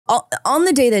on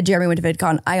the day that Jeremy went to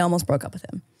Vidcon, I almost broke up with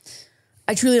him.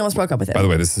 I truly almost broke up with him. By the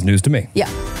way, this is news to me. Yeah.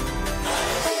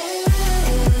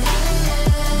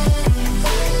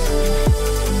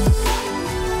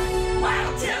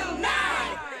 Wild Til 9.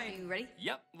 Are you ready?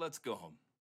 Yep, let's go home.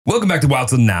 Welcome back to Wild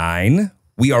Til 9.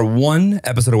 We are one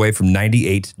episode away from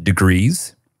 98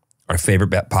 Degrees, our favorite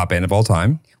pop band of all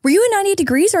time. Were you in 98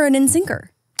 Degrees or an NSYNCer?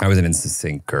 I was an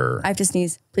NSYNCer. I have to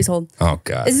sneeze. Please hold. Oh,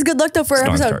 God. This is good luck, though, for our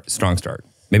episode. Strong start.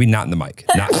 Maybe not in the mic.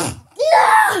 Not.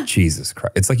 Jesus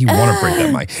Christ. It's like you want to break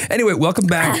that mic. Anyway, welcome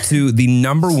back to the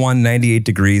 #1 98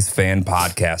 Degrees fan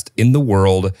podcast in the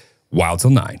world, Wild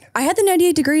Til 9. I had the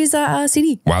 98 Degrees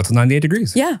CD. Wild Til 98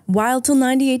 Degrees. Yeah, Wild Til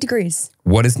 98 Degrees.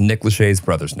 What is Nick Lachey's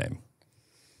brother's name?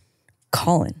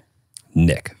 Colin.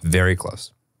 Nick. Very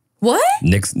close. What?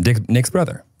 Nick's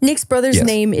brother. Nick's brother's Yes.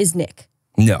 name is Nick.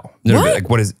 No. What? Like,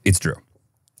 what is, it's Drew.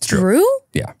 It's Drew. Drew?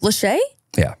 Yeah. Lachey?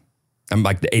 Yeah. I'm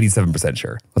like 87%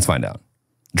 sure. Let's find out.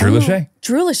 Drew Lachey?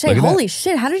 Drew Lachey. Look at Holy that.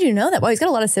 shit. How did you know that? Wow, he's got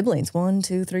a lot of siblings. 1,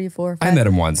 2, 3, 4, 5. I met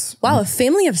him once. Wow, a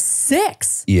family of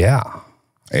 6. Yeah.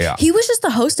 Yeah. He was just the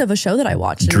host of a show that I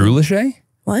watched. Drew Lachey?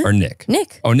 What? Or Nick?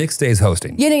 Nick. Oh, Nick stays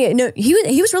hosting. Yeah, no. He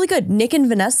was really good. Nick and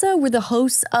Vanessa were the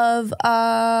hosts of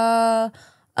Love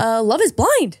is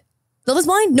Blind. Love is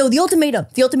Blind? No, The Ultimatum.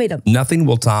 The Ultimatum. Nothing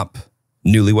will top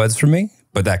Newlyweds for me,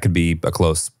 but that could be a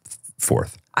close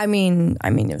fourth. I mean,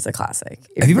 it was a classic.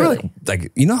 Have you ever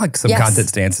like you know how, like some Yes. content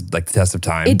stands like the test of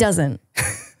time? It doesn't.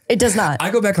 It does not. I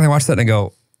go back and I watch that and I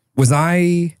go, was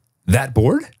I that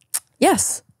bored?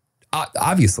 Yes.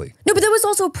 Obviously. No, but there was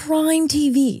also Prime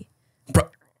TV.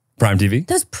 Prime TV?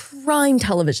 That's prime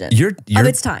television Your of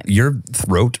its time. Your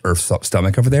throat or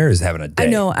stomach over there is having a day. I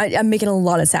know. I'm making a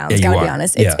lot of sounds, Yeah, you gotta be are.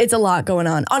 honest. Yeah. It's a lot going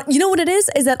on. You know what it is?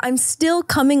 Is that I'm still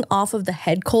coming off of the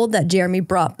head cold that Jeremy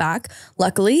brought back,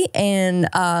 luckily, and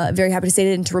very happy to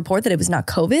say and to report that it was not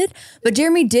COVID. But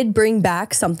Jeremy did bring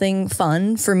back something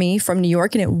fun for me from New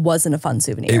York, and it wasn't a fun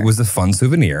souvenir. It was a fun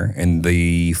souvenir in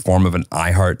the form of an I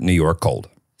Heart New York cold.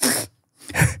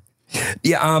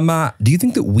 Yeah. Do you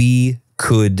think that we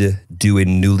could do a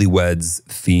Newlyweds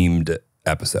themed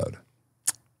episode?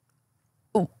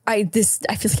 I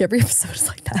feel like every episode is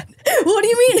like that. What do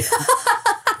you mean?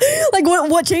 Like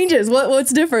what changes?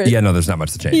 What's different? Yeah, no, there's not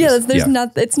much to change. Yeah, that's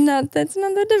not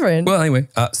that different. Well, anyway,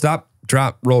 stop,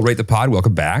 drop, roll, rate the pod.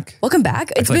 Welcome back. Welcome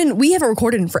back. We haven't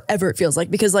recorded in forever, it feels like,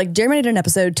 because like Jeremy did an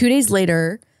episode 2 days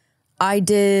later. I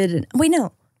did, wait,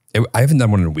 no. I haven't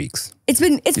done one in weeks. It's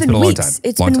been been a long weeks. time.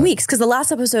 It's Long been time. weeks because the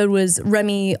last episode was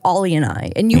Remy, Ollie, and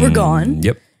I, and you were gone.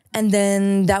 Yep. And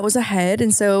then that was ahead.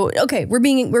 And so, okay, we're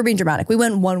being dramatic. We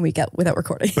went 1 week out without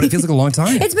recording. But it feels like a long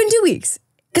time. It's been 2 weeks.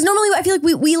 Because normally I feel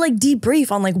like we like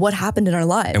debrief on like what happened in our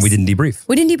lives. And we didn't debrief.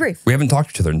 We didn't debrief. We haven't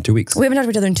talked to each other in 2 weeks. We haven't talked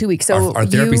to each other in 2 weeks. So Our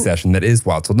therapy session that is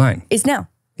Wild Til 9. is now.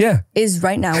 Yeah. Is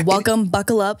right now. Welcome,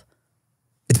 buckle up.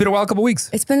 It's been a wild couple weeks.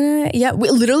 It's been,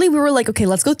 we were like, okay,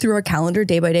 let's go through our calendar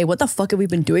day by day. What the fuck have we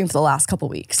been doing for the last couple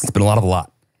weeks? It's been a lot of a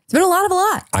lot. It's been a lot of a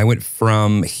lot. I went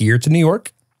from here to New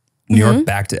York, New York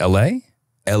back to LA,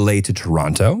 LA to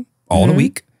Toronto, all in a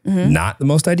week. Not the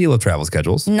most ideal of travel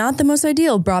schedules. Not the most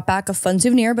ideal. Brought back a fun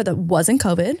souvenir, but that wasn't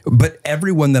COVID. But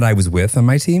everyone that I was with on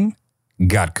my team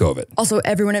got COVID. Also,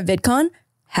 everyone at VidCon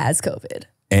has COVID.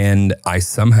 And I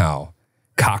somehow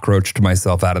cockroached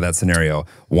myself out of that scenario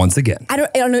once again. I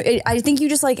don't know. I think you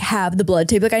just like have the blood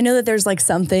tape. Like I know that there's like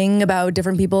something about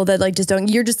different people that like just don't.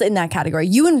 You're just in that category.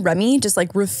 You and Remy just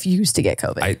like refuse to get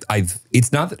COVID.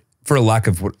 It's not that for a lack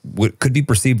of what could be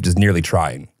perceived as nearly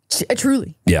trying.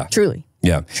 Truly. Yeah. Truly.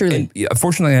 Yeah. Truly. And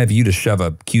unfortunately, I have you to shove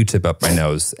a Q-tip up my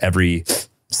nose every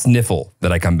sniffle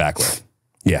that I come back with.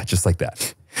 Yeah, just like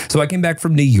that. So I came back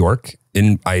from New York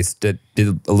and I did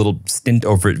a little stint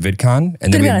over at VidCon.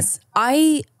 And To then be honest,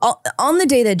 on the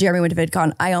day that Jeremy went to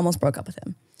VidCon, I almost broke up with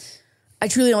him. I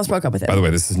truly almost broke up with him. By the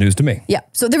way, this is news to me. Yeah.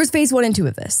 So there was phase 1 and 2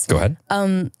 of this. Go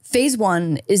ahead. Phase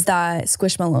 1 is that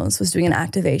Squishmallows was doing an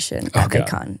activation at Okay.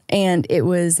 VidCon, and it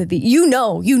was you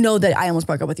know that I almost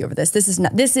broke up with you over this. This is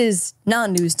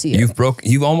not news to you.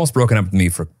 You've almost broken up with me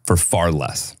for far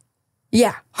less.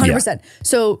 Yeah, 100%.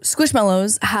 So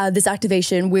Squishmallows had this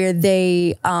activation where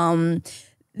they I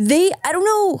don't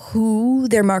know who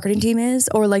their marketing team is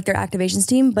or like their activations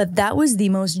team, but that was the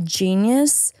most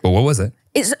genius. But what was it?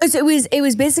 It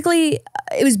was basically.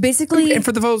 And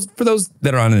for those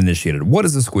that are uninitiated, what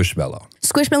is a Squishmallow?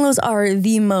 Squishmallows are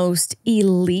the most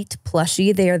elite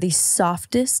plushie. They are the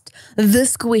softest, the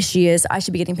squishiest. I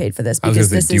should be getting paid for this because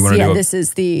this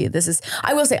is.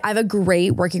 I will say I have a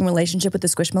great working relationship with the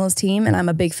Squishmallows team, and I'm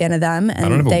a big fan of them. And I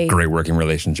don't have a great working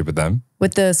relationship with them.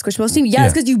 With the Squishmallows team, yeah,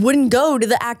 it's because you wouldn't go to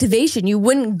the activation. You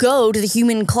wouldn't go to the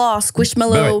human claw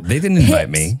Squishmallow. They didn't invite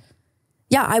me.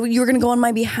 Yeah, you were going to go on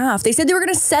my behalf. They said they were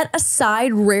going to set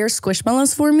aside rare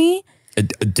Squishmallows for me.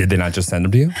 Did they not just send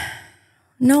them to you?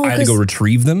 No. I had to go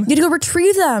retrieve them? You had to go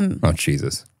retrieve them. Oh,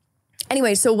 Jesus.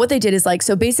 Anyway, so what they did is like,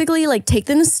 so basically like take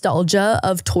the nostalgia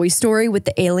of Toy Story with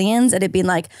the aliens and it being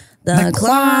like, the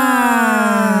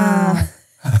claw.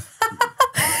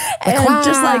 And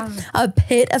just like a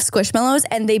pit of Squishmallows,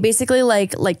 and they basically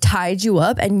like tied you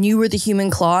up, and you were the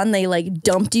human claw, and they like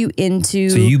dumped you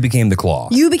into. So you became the claw.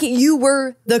 You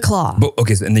were the claw. But,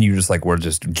 okay, so, and then you just like were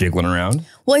just jiggling around.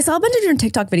 Well, I saw a bunch of different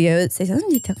TikTok videos.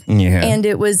 Yeah. And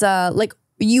it was like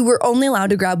you were only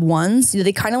allowed to grab one, so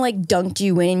they kind of like dunked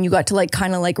you in. You got to like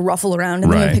kind of like ruffle around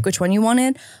and then you pick which one you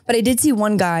wanted. But I did see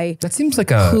one guy. That seems like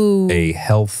a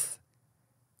health.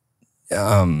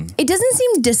 It doesn't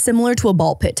seem dissimilar to a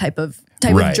ball pit type of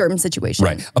germ situation.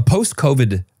 Right. A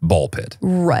post-COVID ball pit.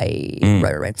 Right.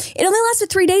 It only lasted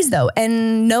 3 days though.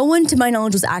 And no one to my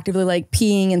knowledge was actively like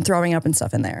peeing and throwing up and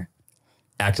stuff in there.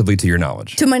 Actively to your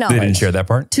knowledge? To my knowledge. They didn't share that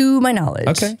part? To my knowledge.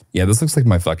 Okay. Yeah, this looks like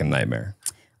my fucking nightmare.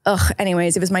 Ugh,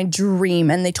 anyways, it was my dream.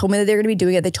 And they told me that they were going to be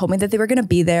doing it. They told me that they were going to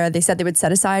be there. They said they would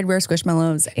set aside rare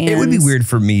Squishmallows. And it would be weird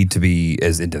for me to be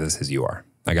as into this as you are.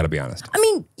 I got to be honest. I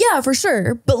mean, yeah, for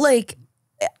sure. But like...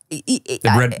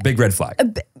 big red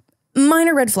flag.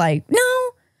 Minor red flag.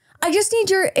 No, I just need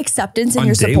your acceptance and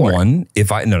your support. On day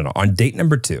one, on date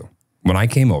number 2, when I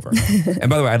came over, and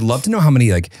by the way, I'd love to know how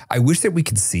many, like, I wish that we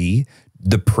could see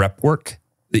the prep work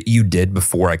that you did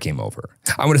before I came over.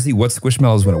 I want to see what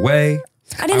Squishmallows went away.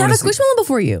 I didn't have a Squishmallow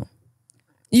before you.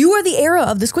 You were the era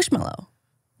of the Squishmallow.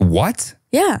 What?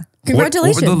 Yeah.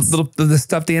 Congratulations. What were the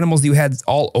stuffed animals you had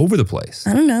all over the place?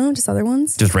 I don't know. Just other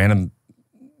ones. Just random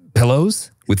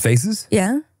pillows with faces?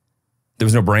 Yeah. There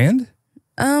was no brand?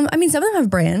 I mean, some of them have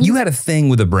brands. You had a thing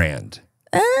with a brand.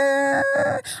 I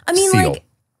mean, Seal.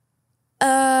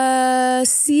 like,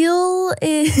 Seal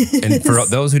is... And for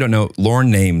those who don't know,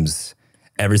 Lauren names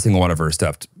every single one of her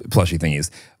stuffed plushie thingies.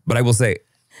 But I will say,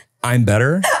 I'm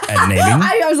better at naming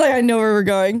I was like, I know where we're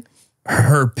going.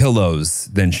 her pillows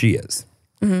than she is.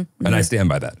 Mm-hmm. And I stand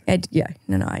by that.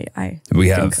 We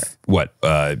have what?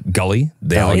 Gully,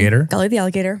 the alligator. Gully the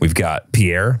alligator. We've got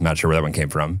Pierre. Not sure where that one came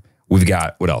from. We've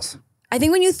got, what else? I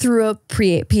think when you threw up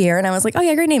Pierre and I was like, oh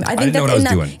yeah, great name. I think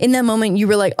that's in that moment you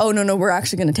were like, oh no, we're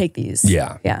actually going to take these.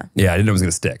 Yeah. I didn't know it was going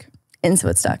to stick. And so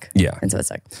it stuck. Yeah. And so it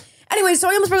stuck. Anyway, so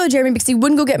I almost broke up with Jeremy because he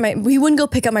wouldn't go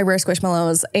pick up my rare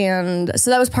Squishmallows. And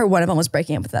so that was part one of almost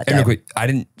breaking up with that day. Real quick,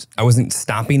 I wasn't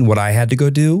stopping what I had to go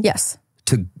do. Yes.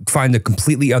 To find a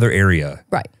completely other area.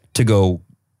 Right. To go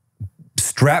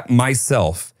strap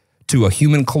myself to a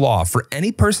human claw for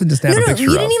any person to snap a picture of.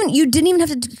 You didn't even have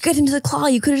to get into the claw.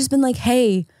 You could have just been like,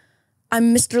 hey,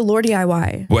 I'm Mr.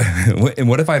 LaurDIY. And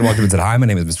what if I had walked up and said, hi, my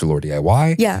name is Mr.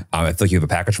 LaurDIY. Yeah. I feel like you have a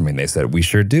package for me. And they said, we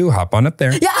sure do. Hop on up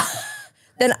there. Yeah.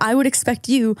 Then I would expect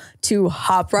you to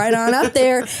hop right on up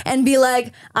there and be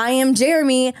like, I am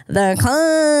Jeremy, the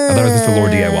clown. I thought it was Mr.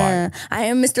 LaurDIY. I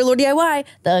am Mr. LaurDIY,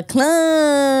 the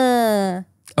clown.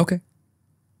 Okay.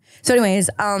 So anyways,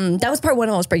 that was part one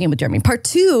of almost breaking up with Jeremy. Part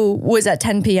two was at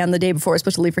 10 p.m. the day before I was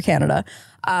supposed to leave for Canada.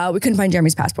 We couldn't find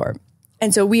Jeremy's passport.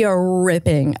 And so we are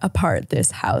ripping apart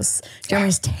this house.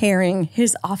 Jeremy's tearing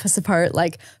his office apart,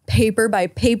 like paper by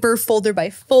paper, folder by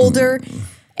folder.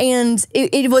 And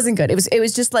it wasn't good. It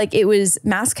was just like, it was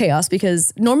mass chaos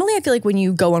because normally I feel like when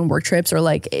you go on work trips or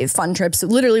like fun trips,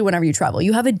 literally whenever you travel,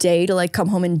 you have a day to like come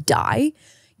home and die.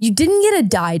 You didn't get a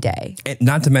die day. And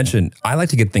not to mention, I like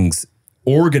to get things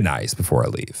organized before I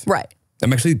leave. Right.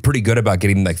 I'm actually pretty good about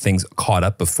getting like things caught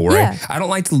up before Yeah. I don't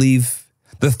like to leave.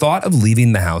 The thought of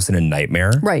leaving the house in a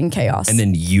nightmare. Right, in chaos. And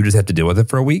then you just have to deal with it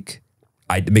for a week.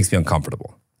 It makes me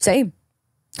uncomfortable. Same.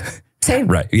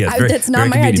 Right. Yeah. That's not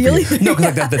my ideal either. No,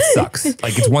 because like that sucks.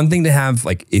 Like it's one thing to have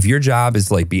like if your job is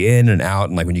to like be in and out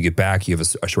and like when you get back you have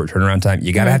a short turnaround time.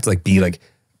 You gotta have to like be like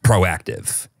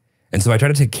proactive. And so I try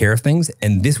to take care of things.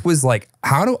 And this was like,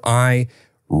 how do I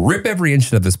rip every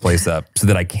inch of this place up so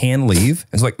that I can leave?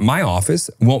 And so like my office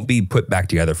won't be put back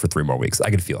together for 3 more weeks. I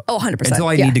could feel it. Oh, 100%. Until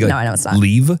I need to No, I know it's not.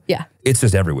 leave. Yeah. It's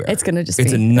just everywhere. It's gonna just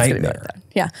it's be a nightmare. like that.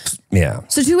 Yeah. Yeah.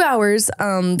 So 2 hours.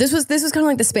 This was kind of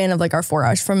like the span of like our 4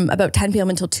 hours from about 10 p.m.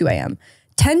 until 2 a.m.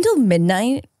 10 till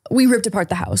midnight, we ripped apart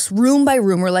the house room by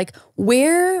room. We're like,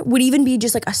 where would even be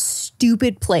just like a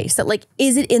stupid place that like,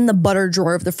 is it in the butter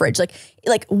drawer of the fridge? Like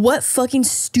what fucking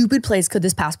stupid place could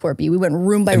this passport be? We went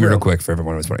room by room. Real quick for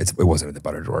everyone who's wondering, it wasn't in the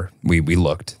butter drawer. We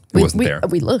looked. It wasn't there.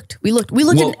 We looked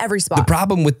in every spot. The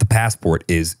problem with the passport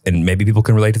is, and maybe people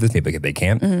can relate to this, maybe they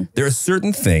can't. There are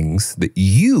certain things that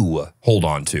you hold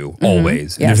on to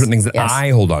always. And there's certain things that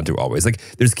I hold on to always. Like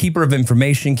there's keeper of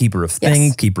information, keeper of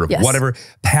things, keeper of whatever.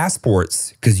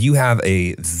 Passports, because because you have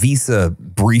a Visa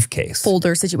briefcase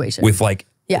Folder situation. with like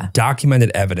Yeah.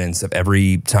 documented evidence of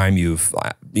every time you've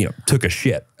took a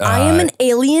shit. I am an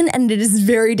alien, and it is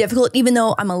very difficult. Even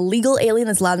though I'm a legal alien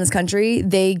that's allowed in this country,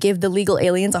 they give the legal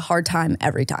aliens a hard time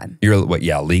every time. You're what?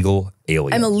 Yeah, legal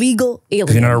alien. I'm a legal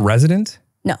alien. You're not a resident,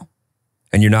 No,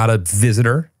 and you're not a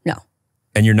visitor, no,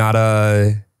 and you're not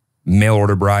a mail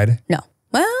order bride. no.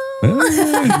 Well,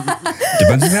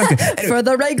 Depends who's asking. Anyway, for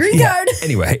the right green card.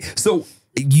 anyway, so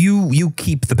you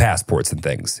keep the passports and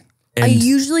things. And I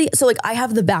usually, I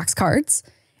have the Bax cards,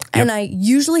 and I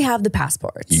usually have the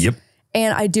passports. Yep.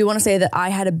 And I do want to say that I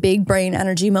had a big brain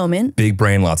energy moment. Big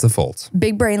brain, lots of folds.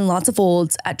 Big brain, lots of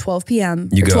folds at 12 p.m.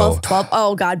 You Or go. 12,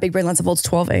 oh God, big brain, lots of folds,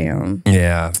 12 a.m.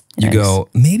 Yeah. You Nice. go,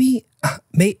 maybe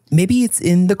it's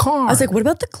in the car. I was like, what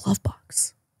about the glove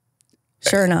box?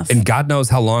 Sure enough. And God knows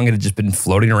how long it had just been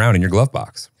floating around in your glove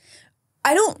box.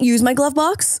 I don't use my glove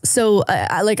box. So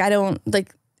I've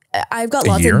got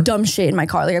lots year? of dumb shit in my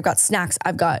car. Like I've got snacks,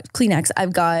 I've got Kleenex,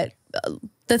 I've got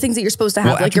the things that you're supposed to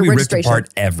have, like after your we ripped registration. apart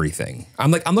everything.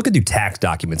 I'm looking through tax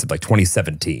documents of like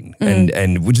 2017,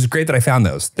 and which is great that I found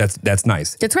those. That's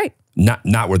nice. That's right.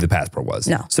 Not where the passport was.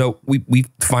 No. So we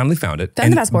finally found it. Found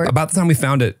And the passport. About the time we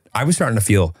found it, I was starting to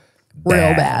feel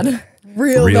Real bad.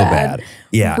 Real bad.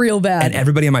 Yeah. Real bad. And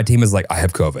everybody on my team is like, I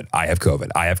have COVID. I have COVID.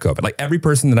 I have COVID. Like every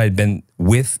person that I'd been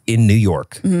with in New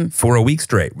York for a week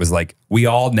straight was like, we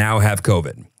all now have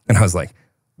COVID. And I was like,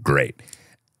 great.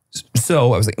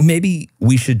 So I was like, maybe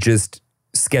we should just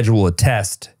schedule a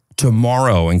test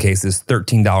tomorrow in case this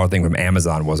 $13 thing from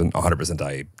Amazon wasn't 100%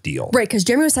 ideal. Right, because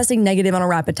Jeremy was testing negative on a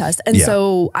rapid test. And Yeah.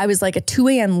 so I was like at 2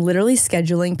 a.m. literally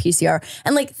scheduling PCR.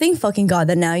 And like, thank fucking God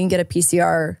that now you can get a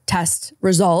PCR test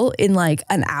result in like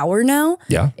an hour now.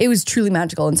 Yeah. It was truly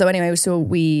magical. And so anyway, so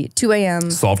we, 2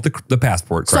 a.m. Solved the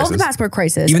passport crisis. solved the passport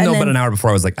crisis. Even and though then, about an hour before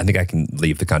I was like, I think I can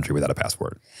leave the country without a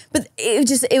passport. But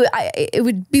it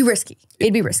would be risky.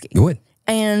 It'd be risky. It would.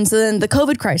 And so then the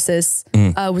COVID crisis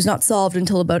was not solved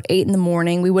until about 8 in the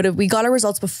morning. We got our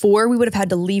results before we would have had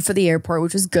to leave for the airport,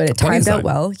 which was good. It Plenty of timed out time.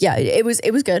 well. Yeah, it was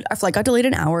good. Our flight got delayed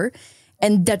an hour,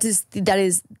 and that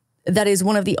is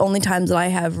one of the only times that I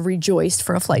have rejoiced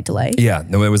for a flight delay. Yeah.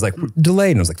 No, it was like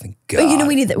delayed. And I was like, thank God. But you know,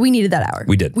 we needed that hour.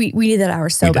 We did. We needed that hour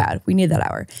so bad. We needed that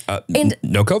hour. And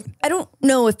no COVID. I don't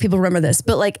know if people remember this,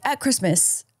 but like at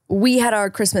Christmas, we had our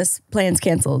Christmas plans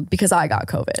canceled because I got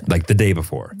COVID. Like the day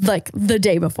before. Like the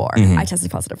day before I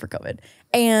tested positive for COVID.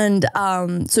 And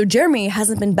so Jeremy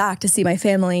hasn't been back to see my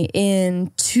family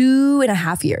in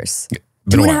 2.5 years.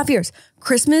 Been a 2.5 while. years.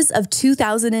 Christmas of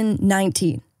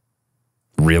 2019.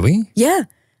 Really? Yeah.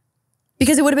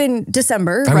 Because it would have been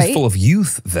December, I right? was full of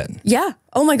youth then. Yeah.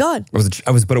 Oh my God.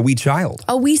 I was but a wee child.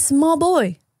 A wee small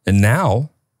boy. And now,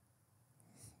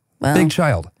 Well, big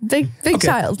child. Big Okay,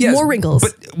 child. yes, More wrinkles.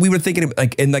 But we were thinking of,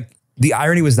 the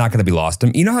irony was not going to be lost.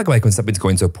 You know, like when something's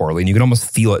going so poorly and you can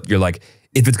almost feel it. You're like,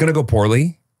 if it's going to go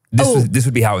poorly, this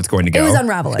would be how it's going to go. it was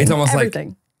unraveling. It's almost everything.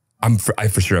 like I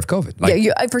for sure have COVID.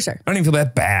 Like, For sure. I don't even feel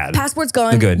that bad. Passport's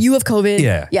gone. They're good. You have COVID.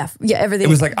 Yeah. Yeah. Everything. It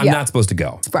was like, I'm yeah. not supposed to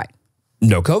go. Right.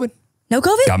 No COVID. No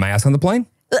COVID? Got my ass on the plane.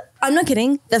 I'm not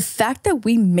kidding. The fact that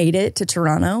we made it to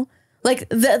Toronto, like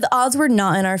the odds were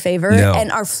not in our favor. No.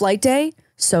 And our flight day,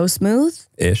 so smooth.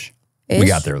 Ish. We Ish?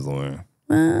 got there. It was,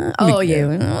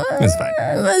 It was fine.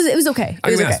 was okay.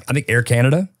 It was okay. I think Air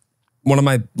Canada, one of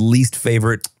my least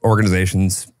favorite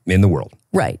organizations in the world.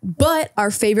 Right. But our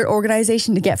favorite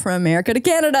organization to get from America to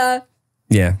Canada.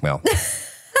 Yeah, well,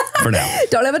 for now.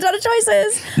 Don't have a ton of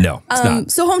choices. No, it's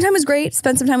not. So home time was great.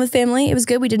 Spent some time with family. It was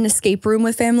good. We did an escape room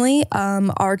with family.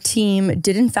 Our team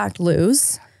did in fact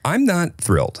lose. I'm not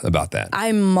thrilled about that.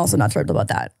 I'm also not thrilled about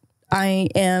that. I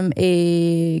am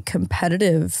a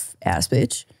competitive ass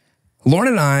bitch. Lauren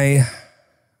and I,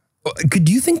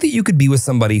 do you think that you could be with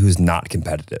somebody who's not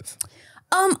competitive?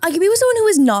 I could be with someone who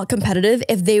is not competitive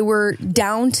if they were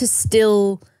down to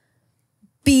still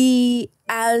be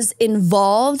as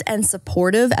involved and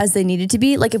supportive as they needed to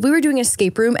be. Like if we were doing an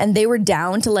escape room and they were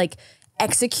down to like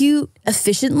execute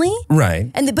efficiently,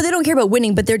 Right. but they don't care about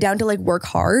winning, but they're down to like work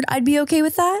hard, I'd be okay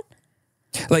with that.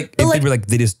 Like if they were like,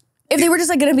 If they were just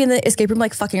like gonna be in the escape room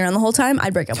like fucking around the whole time,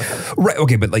 I'd break up with them. right,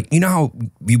 okay, but like, you know how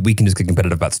we can just get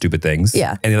competitive about stupid things?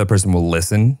 Yeah. And the other person will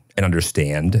listen and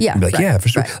understand. Yeah, And be like, right, yeah, for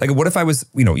sure. right. Like what if I was,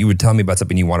 you would tell me about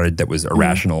something you wanted that was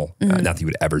irrational, not that you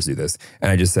would ever do this.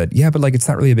 And I just said, yeah, but like, it's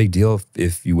not really a big deal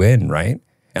if you win, right?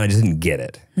 And I just didn't get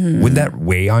it. Would that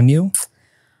weigh on you?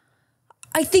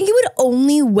 I think it would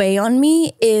only weigh on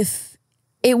me if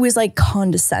it was like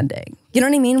condescending. You know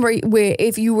what I mean? Where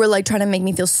if you were like trying to make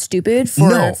me feel stupid for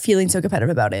No. feeling so competitive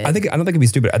about it. I don't think it'd be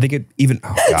stupid. I think it even, oh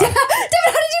God. David,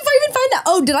 how did you even find that?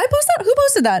 Oh, did I post that? Who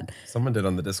posted that? Someone did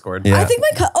on the Discord. Yeah. I think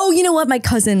you know what? My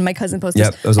cousin posted.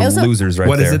 Yep, those I are also- losers right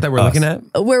What there. is it that we're Us. looking at?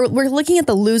 We're looking at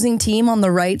the losing team on the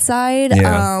right side,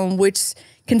 Yeah. which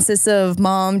consists of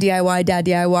Mom DIY, Dad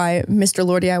DIY, Mr.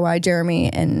 LaurDIY,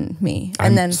 Jeremy, and me. And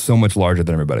I'm then so much larger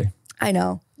than everybody. I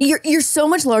know you're so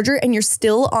much larger, and you're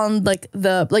still on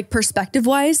the perspective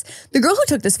wise. The girl who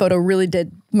took this photo really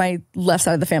did my left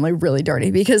side of the family really dirty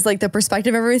because like the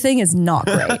perspective of everything is not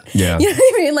great. Yeah. You know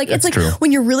what I mean? Like it's like true.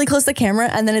 when you're really close to the camera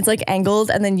and then it's like angled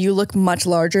and then you look much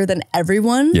larger than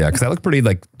everyone. Yeah, because I look pretty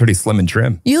slim and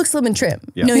trim. You look slim and trim.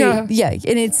 Yeah. No, Yeah. yeah,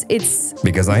 and it's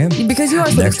Because I am. because you are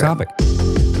slim Next and trim. topic.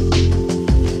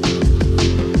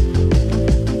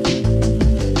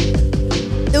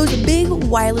 Those big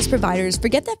wireless providers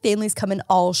forget that families come in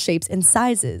all shapes and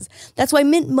sizes. That's why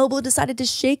Mint Mobile decided to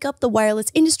shake up the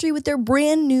wireless industry with their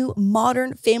brand new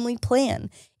modern family plan.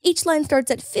 Each line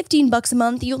starts at $15 a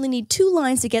month. You only need 2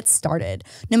 lines to get started.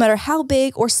 No matter how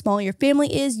big or small your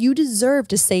family is, you deserve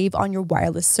to save on your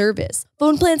wireless service.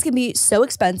 Phone plans can be so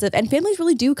expensive, and families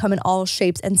really do come in all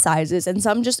shapes and sizes, and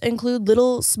some just include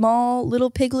little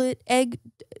piglet, egg,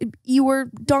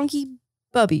 Eeyore, donkey,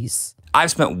 bubbies.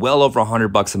 I've spent well over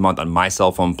 $100 a month on my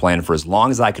cell phone plan for as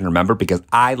long as I can remember because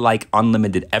I like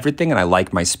unlimited everything and I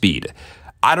like my speed.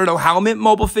 I don't know how Mint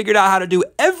Mobile figured out how to do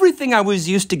everything I was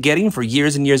used to getting for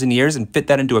years and years and years and fit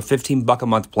that into a $15 a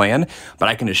month plan, but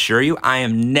I can assure you I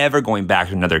am never going back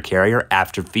to another carrier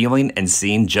after feeling and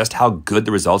seeing just how good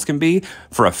the results can be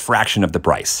for a fraction of the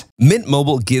price. Mint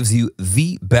Mobile gives you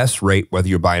the best rate whether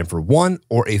you're buying for one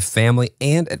or a family,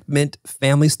 and at Mint,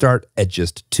 families start at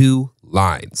just 2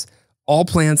 lines. All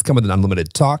plans come with an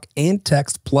unlimited talk and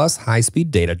text plus high-speed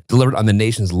data delivered on the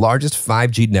nation's largest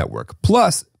 5G network.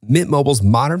 Plus, Mint Mobile's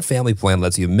modern family plan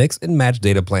lets you mix and match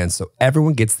data plans so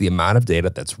everyone gets the amount of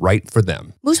data that's right for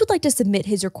them. Moose would like to submit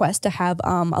his request to have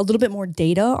a little bit more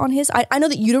data on his. I know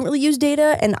that you don't really use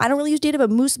data, and I don't really use data, but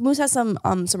Moose has some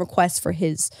requests for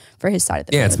his side of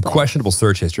the Yeah, it's family a plan. questionable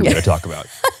search history we're going to talk about.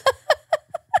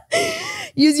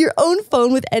 Use your own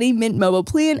phone with any Mint Mobile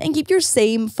plan and keep your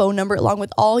same phone number along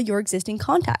with all your existing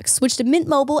contacts. Switch to Mint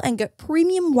Mobile and get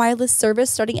premium wireless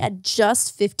service starting at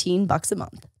just $15 a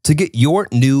month. To get your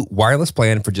new wireless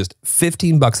plan for just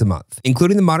 $15 a month,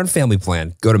 including the modern family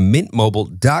plan, go to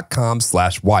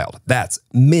mintmobile.com/wild. That's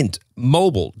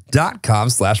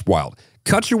mintmobile.com/wild.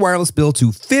 Cut your wireless bill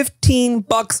to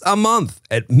 $15 a month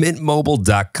at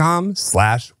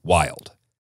mintmobile.com/wild.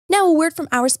 Now, a word from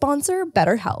our sponsor,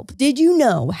 BetterHelp. Did you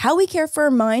know how we care for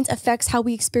our minds affects how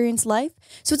we experience life?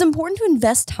 So it's important to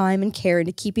invest time and care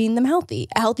into keeping them healthy.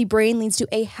 A healthy brain leads to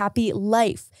a happy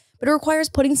life, but it requires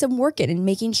putting some work in and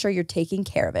making sure you're taking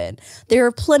care of it. There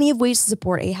are plenty of ways to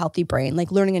support a healthy brain,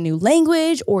 like learning a new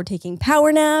language or taking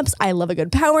power naps. I love a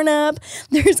good power nap.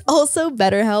 There's also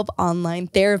BetterHelp online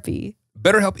therapy.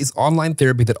 BetterHelp is online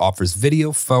therapy that offers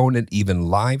video, phone, and even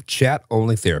live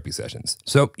chat-only therapy sessions.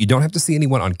 So you don't have to see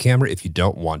anyone on camera if you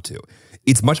don't want to.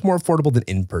 It's much more affordable than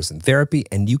in-person therapy,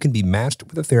 and you can be matched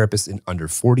with a therapist in under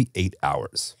 48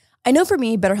 hours. I know for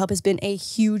me, BetterHelp has been a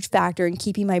huge factor in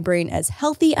keeping my brain as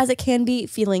healthy as it can be,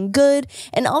 feeling good.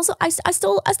 And also, I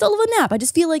still love a nap. I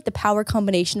just feel like the power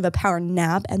combination of a power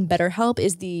nap and BetterHelp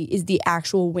is the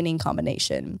actual winning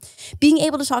combination. Being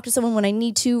able to talk to someone when I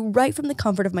need to, right from the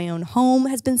comfort of my own home,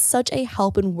 has been such a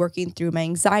help in working through my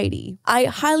anxiety. I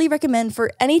highly recommend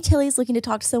for any Tillies looking to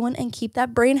talk to someone and keep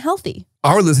that brain healthy.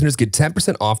 Our listeners get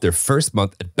 10% off their first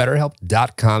month at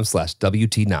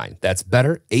betterhelp.com/WT9. That's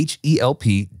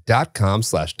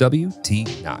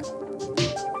betterhelp.com/WT9.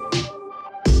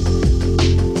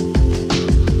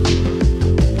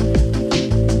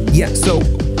 Yeah, so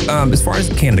as far as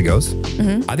Canada goes,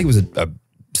 I think it was a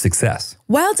success.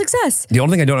 Wild success. The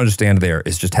only thing I don't understand there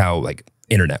is just how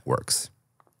internet works.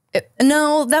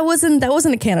 No, that wasn't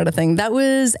a Canada thing. That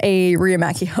was a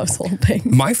Riamaki household thing.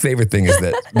 My favorite thing is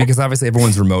that because obviously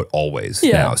everyone's remote always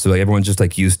now. So everyone's just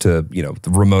used to, the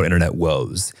remote internet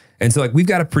woes. And so we've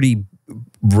got a pretty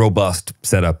robust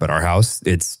setup at our house.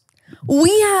 We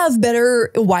have better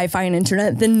Wi-Fi and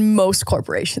internet than most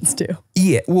corporations do.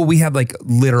 Yeah, well, we have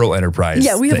literal enterprise.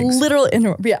 Yeah, we have things. literal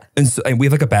yeah. And we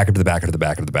have a backup to the backup to the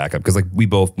backup to the backup because we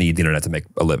both need the internet to make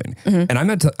a living. And I'm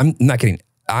not kidding.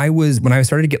 When I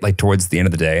started to get towards the end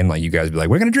of the day and you guys would be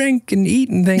we're going to drink and eat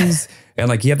and things.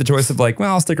 And you have the choice of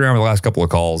I'll stick around for the last couple of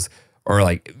calls or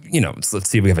let's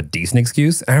see if we have a decent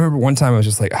excuse. And I remember one time I was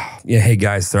just hey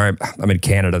guys, sorry, I'm in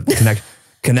Canada.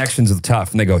 Connections are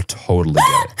tough. And they go, totally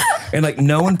get it. And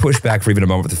no one pushed back for even a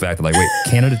moment with the fact that wait,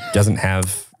 Canada doesn't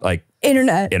have like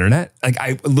Internet. Like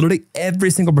I literally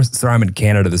every single person. Sorry, I'm in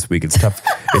Canada this week. It's tough.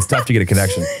 It's tough to get a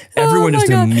connection. Everyone just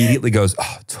immediately goes,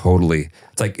 "Oh, totally."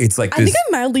 It's like I this. think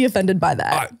I'm mildly offended by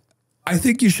that. I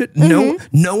think you should. No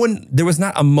one. There was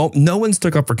not a no one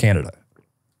stuck up for Canada.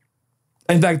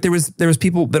 In fact, there was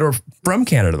people that are from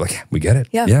Canada. Like, we get it.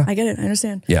 Yeah, I get it. I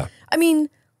understand. Yeah. I mean,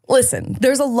 listen,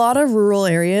 there's a lot of rural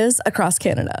areas across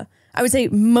Canada. I would say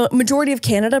majority of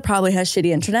Canada probably has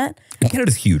shitty internet.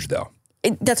 Canada's huge, though.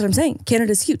 That's what I'm saying.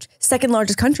 Canada's huge. Second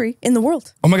largest country in the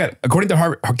world. Oh my God. According to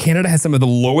Harvard, Canada has some of the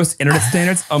lowest internet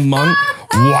standards among,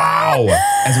 wow,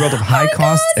 as a result of high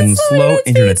costs and slow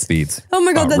internet speeds. Oh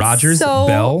my God, that's Rogers, so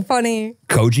Bell, funny.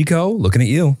 Kojiko, looking at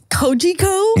you.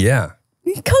 Kojiko? Yeah.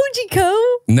 Kojiko?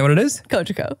 You know what it is?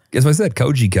 Kojiko. Guess what I said?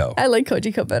 Kojiko. I like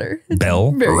Kojiko better. It's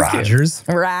Bell, very Rogers.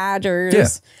 cute. Rogers. Yeah.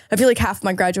 I feel like half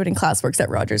my graduating class works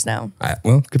at Rogers now.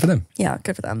 Well, good for them. Yeah,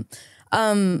 good for them.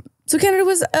 So Canada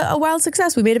was a wild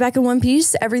success. We made it back in one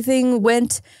piece. Everything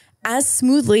went as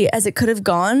smoothly as it could have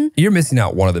gone. You're missing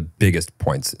out one of the biggest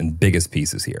points and biggest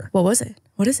pieces here. What was it?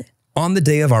 What is it? On the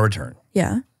day of our return.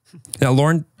 Yeah. Now,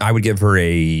 Lauren, I would give her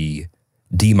a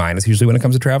D- usually when it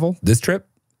comes to travel. This trip,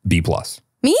 B+.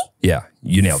 Me? Yeah,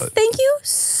 you nailed it. Thank you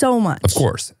so much. Of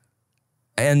course.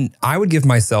 And I would give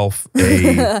myself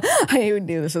a I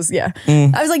knew this was, I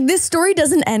was like, this story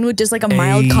doesn't end with just like a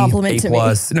mild compliment to me.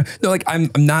 No, like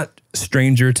I'm not a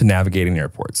stranger to navigating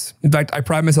airports. In fact, I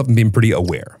pride myself in being pretty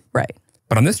aware. Right.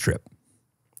 But on this trip,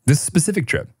 this specific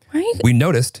trip, Right. we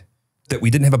noticed that we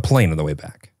didn't have a plane on the way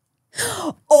back.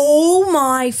 Oh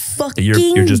my fucking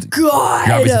You're just God.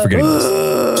 You're obviously forgetting this.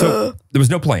 So there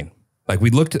was no plane. Like we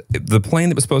looked at the plane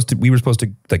that we were supposed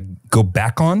to like go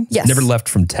back on. Yes. Never left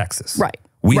from Texas. Right.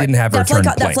 We didn't have a return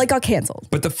plane. That flight got canceled.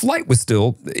 But the flight was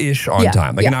still ish on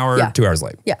time, like an hour, 2 hours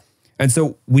late. Yeah. And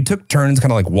so we took turns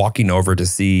kind of like walking over to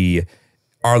see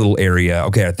our little area.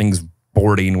 Okay, are things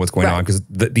boarding? What's going on? Because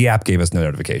the app gave us no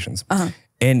notifications.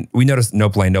 And we noticed no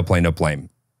plane.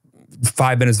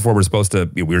 5 minutes before we were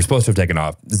supposed to have taken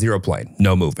off, 0 plane,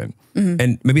 no movement.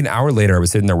 And maybe an hour later, I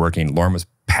was sitting there working. Lauren was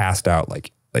passed out,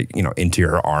 like into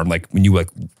her arm, like when you like.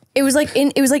 It was like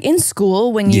in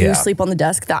school when you sleep on the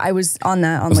desk. That I was on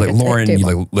that. I was like Lauren, you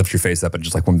like lift your face up and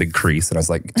just like one big crease, and I was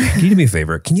like, can you do me a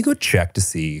favor? Can you go check to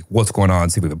see what's going on?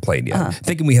 See if we haven't played yet.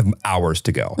 Thinking we have hours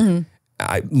to go.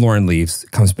 Lauren leaves,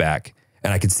 comes back.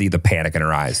 And I could see the panic in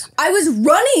her eyes. I was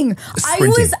running.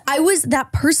 Sprinting. I was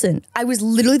that person. I was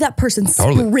literally that person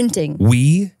sprinting.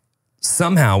 We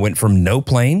somehow went from no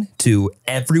plane to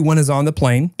everyone is on the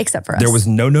plane. Except for us. There was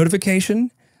no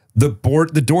notification.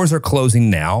 The doors are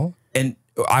closing now. And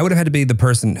I would have had to be the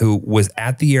person who was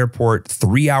at the airport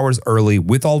 3 hours early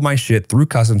with all my shit through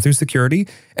customs, through security,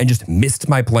 and just missed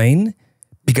my plane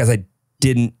because I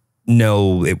didn't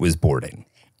know it was boarding.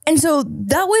 And so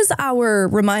that was our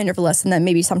reminder for lesson that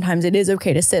maybe sometimes it is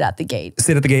okay to sit at the gate.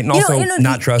 Sit at the gate and also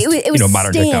not trust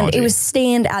modern technology. It was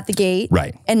stand at the gate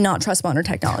right. and not trust modern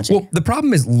technology. Well, the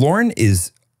problem is Lauren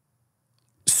is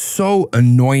so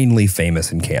annoyingly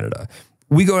famous in Canada.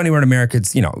 We go anywhere in America,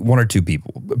 it's, 1 or 2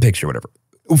 people, a picture, whatever.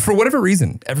 For whatever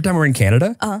reason, every time we're in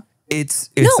Canada, it's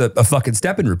a fucking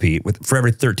step and repeat for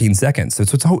every 13 seconds.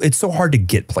 So it's so hard to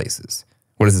get places.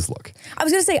 What does this look? I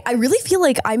was going to say, I really feel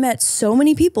like I met so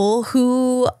many people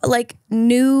who like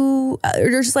knew or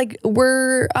just like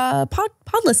were pod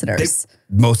listeners.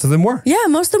 Most of them were. Yeah,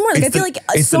 most of them were. Like, I feel like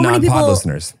it's so the many people. non-pod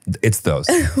listeners. It's those.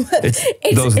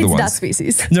 Those are the ones. That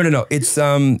species. No. It's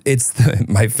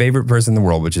my favorite person in the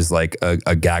world, which is like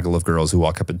a gaggle of girls who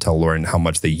walk up and tell Lauren how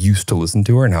much they used to listen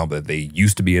to her and how they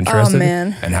used to be interested. Oh,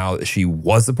 man. And how she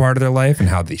was a part of their life and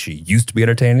how she used to be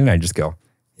entertaining. And I just go,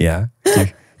 yeah.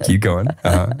 Keep going.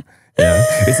 Yeah.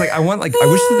 It's like I wish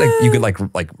that you could like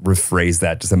rephrase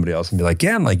that to somebody else and be like,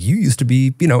 yeah, and like you used to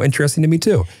be, interesting to me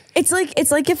too. It's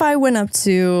like if I went up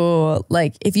to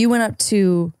if you went up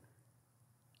to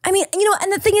I mean,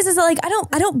 and the thing is like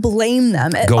I don't blame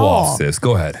them at all. Go off, sis.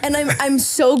 Go ahead. And I'm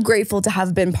so grateful to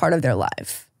have been part of their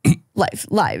life.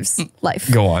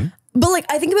 Go on. But like,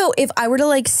 I think about if I were to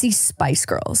like see Spice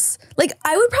Girls, like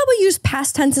I would probably use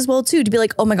past tense as well too, to be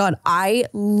like, oh my God, I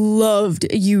loved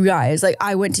you guys. Like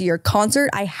I went to your concert.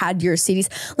 I had your CDs.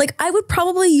 Like I would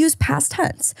probably use past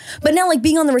tense. But now like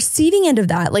being on the receiving end of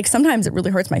that, like sometimes it really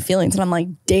hurts my feelings. And I'm like,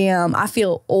 damn, I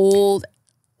feel old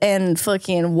and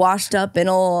fucking washed up and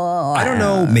all. I don't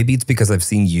know. Maybe it's because I've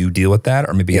seen you deal with that,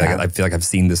 or maybe I feel like I've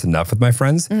seen this enough with my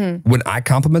friends. When I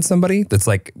compliment somebody, that's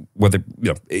like whether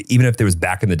even if it was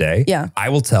back in the day, I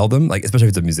will tell them, like especially if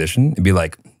it's a musician, and be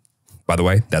like, by the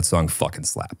way, that song fucking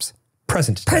slaps.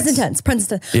 Present tense.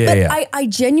 Yeah, but I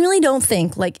genuinely don't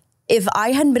think like if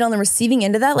I hadn't been on the receiving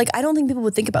end of that, like, I don't think people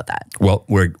would think about that. Well,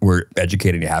 we're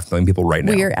educating 500,000 people right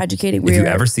now. We are educating. If you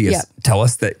ever see us, tell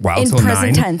us that Wild Til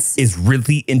 9 is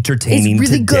really entertaining It's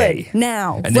really today. good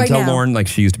now. And then right tell now. Lauren like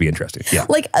she used to be interesting. Yeah.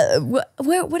 Like,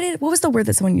 what was the word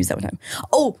that someone used that one time?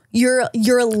 Oh, your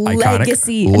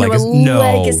legacy. No,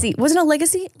 legacy. Wasn't it a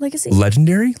legacy? Legacy?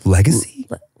 Legendary? Legacy?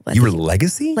 You were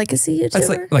legacy? Legacy? That's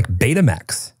like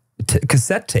Betamax.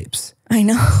 Cassette tapes. I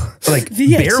know. Like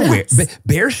VHS.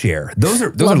 Bear Share. Those are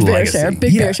Love Bear legacy. Share.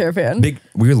 Big Bear Share fan.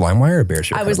 Were you LimeWire or Bear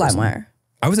Share? I was LimeWire.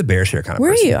 I was a Bear Share kind of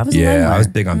Were person. you? I was yeah, LimeWire. I was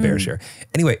big on Bear Share.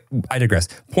 Anyway, I digress.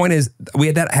 Point is, we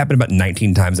had that happen about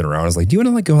 19 times in a row. I was like, do you want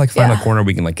to like go like find a corner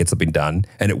we can like get something done?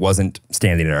 And it wasn't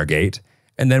standing at our gate.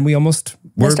 And then we almost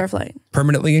were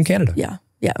permanently in Canada. Yeah.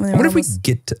 Yeah. I wonder if we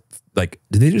get to, like,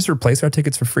 do they just replace our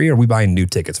tickets for free or are we buying new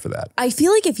tickets for that? I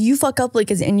feel like if you fuck up,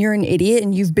 like, and you're an idiot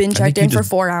and you've been checked in for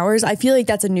 4 hours, I feel like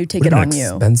that's a new ticket on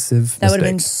you. Expensive. That would have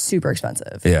been super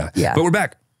expensive. Yeah. Yeah. But we're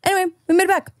back. Anyway, we made it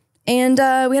back. And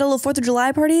we had a little 4th of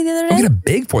July party the other day. We had a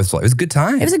big 4th of July. It was a good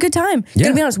time. It was a good time. Yeah.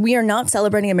 To be honest, we are not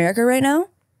celebrating America right now.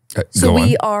 So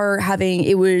we are having,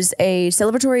 it was a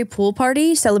celebratory pool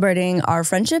party celebrating our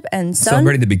friendship and son.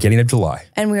 Celebrating the beginning of July.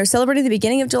 And we are celebrating the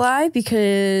beginning of July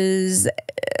because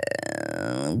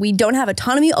we don't have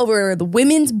autonomy over the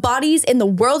women's bodies in the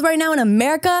world right now in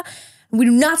America. We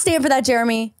do not stand for that,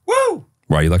 Jeremy. Woo!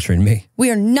 Why are you lecturing me? We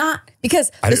are not,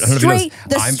 because I don't know if you know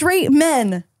this. straight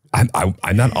men. I'm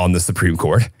not on the Supreme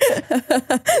Court.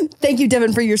 Thank you,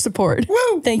 Devin, for your support.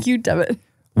 Woo! Thank you, Devin.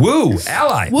 Woo!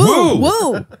 Ally! Woo!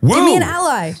 Woo! Give me an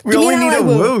ally. We only need a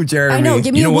woo, Jeremy. I know.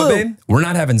 Give me you know a woo. what, babe? We're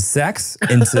not having sex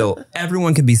until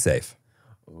everyone can be safe.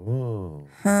 Yep.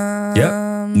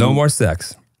 No more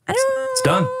sex. It's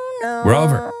done. know. We're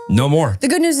over. No more. The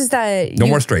good news is that No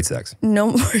more straight sex.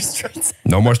 No more straight sex.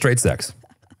 No more straight sex.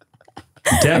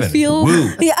 Devin.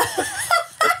 Woo. Yeah.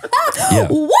 Yeah.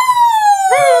 Woo!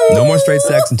 No more straight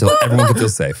sex until everyone can feel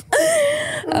safe.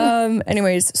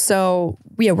 Anyways, so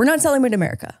yeah, we're not celebrating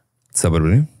America.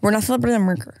 Celebrating? We're not celebrating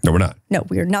America. No, we're not. No,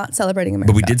 we are not celebrating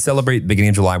America. But we did celebrate the beginning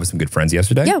of July with some good friends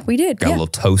yesterday. Yeah, we did. Got a little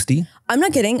toasty. I'm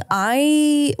not kidding.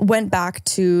 I went back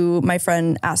to my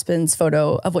friend Aspen's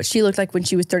photo of what she looked like when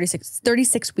she was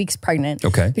 36 weeks pregnant.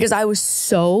 Okay. Because I was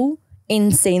so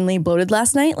insanely bloated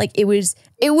last night. Like it was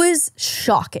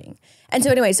shocking. And so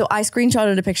anyway, so I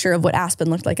screenshotted a picture of what Aspen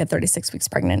looked like at 36 weeks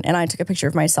pregnant. And I took a picture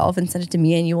of myself and sent it to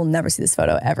me. And you will never see this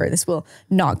photo ever. This will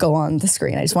not go on the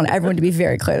screen. I just want everyone to be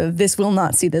very clear that this will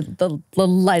not see the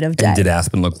light of day. And did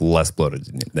Aspen look less bloated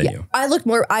than you? I looked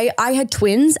more, I had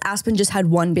twins. Aspen just had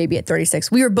one baby at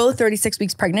 36. We were both 36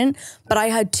 weeks pregnant, but I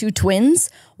had two twins.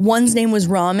 One's name was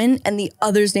Ramen and the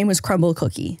other's name was Crumble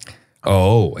Cookie.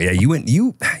 Oh, yeah,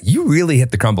 you really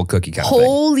hit the crumble cookie kind of thing.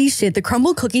 Holy shit. The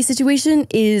crumble cookie situation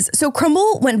is, so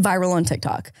Crumble went viral on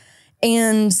TikTok.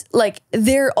 And like,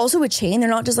 they're also a chain. They're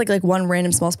not just like one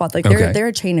random small spot. Like they're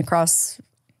a chain across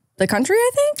the country,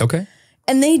 I think. Okay.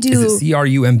 And they do. Is it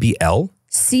CRUMBL?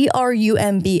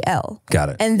 CRUMBL. Got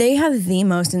it. And they have the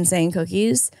most insane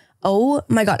cookies. Oh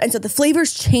my God. And so the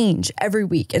flavors change every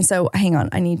week. And so hang on,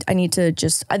 I need to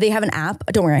just, they have an app.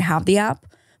 Don't worry, I have the app.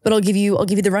 But I'll give you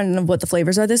the rundown of what the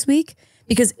flavors are this week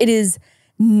because it is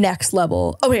next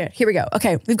level. Oh, here we go.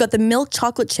 Okay, we've got the milk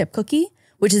chocolate chip cookie,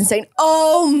 which is insane.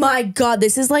 Oh my God,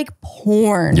 this is like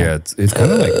porn. Yeah, it's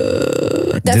kind of like...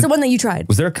 That's the one that you tried.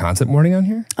 Was there a concept warning on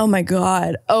here? Oh my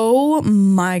God. Oh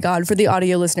my God. For the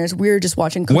audio listeners, we're just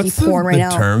watching cookie porn right now.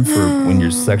 What's the term for when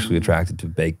you're sexually attracted to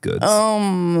baked goods? Oh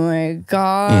my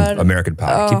God. American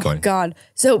Pie. Keep going. God.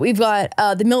 So we've got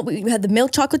the milk. We had the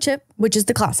milk chocolate chip, which is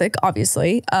the classic,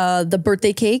 obviously. The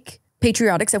birthday cake,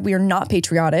 patriotic, except we are not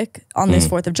patriotic on this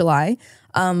 4th of July.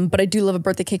 But I do love a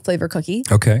birthday cake flavor cookie.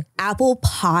 Okay. Apple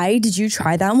pie. Did you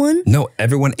try that one? No,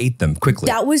 everyone ate them quickly.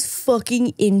 That was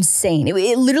fucking insane. It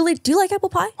literally, do you like apple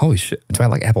pie? Holy shit. Do I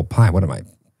like apple pie? What am I?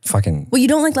 Fucking... Well, you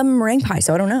don't like lemon meringue pie,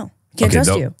 so I don't know. Can't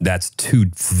trust you. That's two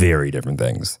very different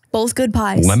things. Both good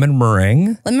pies. Lemon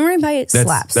meringue? Lemon meringue pie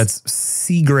slaps. That's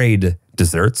C-grade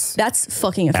desserts. That's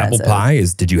fucking offensive. Apple pie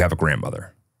is, did you have a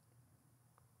grandmother?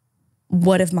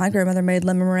 What if my grandmother made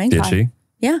lemon meringue pie? Did she?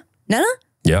 Yeah. Nana?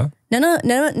 Yeah.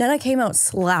 Nana came out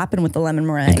slapping with the lemon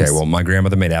meringues. Okay, well, my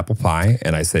grandmother made apple pie,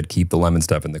 and I said keep the lemon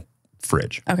stuff in the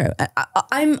fridge. Okay,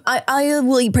 I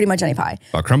will eat pretty much any pie.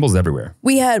 Crumbles everywhere.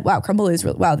 We had Crumble is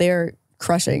real. Wow, they're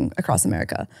crushing across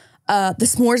America. The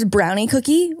s'mores brownie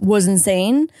cookie was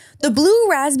insane. The blue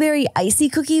raspberry icy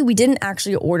cookie we didn't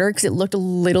actually order because it looked a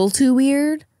little too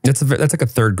weird. That's like a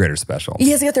third grader special.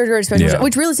 Yeah, it's like a third grader special, Yeah.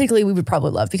 which realistically we would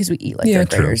probably love because we eat like third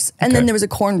graders. And then there was a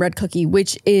cornbread cookie,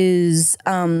 which is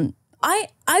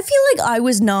I feel like I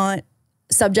was not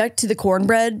subject to the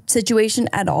cornbread situation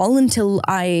at all until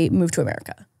I moved to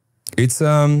America. It's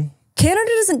Canada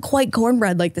doesn't quite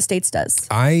cornbread like the States does.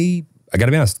 I got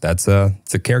to be honest. It's a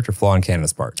character flaw on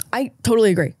Canada's part. I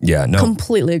totally agree. Yeah, no,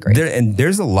 completely agree. And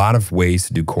there's a lot of ways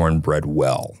to do cornbread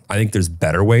well. I think there's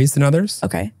better ways than others.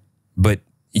 Okay. But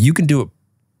you can do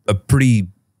a pretty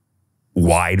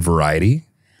wide variety.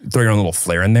 Throw your own little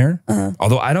flair in there.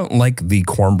 Although I don't like the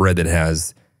cornbread that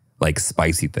has like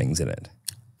spicy things in it.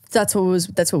 That's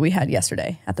what we had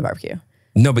yesterday at the barbecue.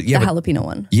 No, but yeah, The jalapeno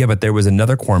one. Yeah, but there was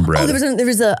another cornbread. Oh, there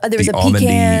was a almondy,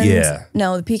 pecan. yeah.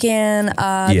 No, the pecan,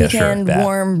 sure, that.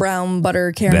 warm brown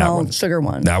butter caramel sugar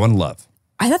one. That one, love.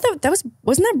 I thought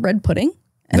wasn't that bread pudding?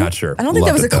 Not sure. I don't think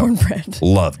that was a cornbread.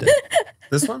 Loved it.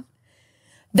 This one?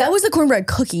 That was the cornbread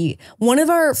cookie. One of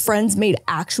our friends made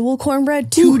actual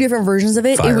cornbread, two different versions of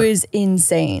it. Fire. It was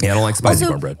insane. Yeah, I don't like spicy Also,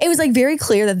 cornbread. It was like very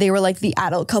clear that they were like the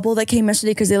adult couple that came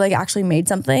yesterday because they like actually made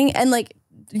something. And like,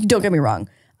 don't get me wrong.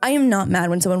 I am not mad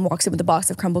when someone walks in with a box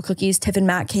of crumble cookies. Tiff and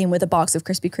Matt came with a box of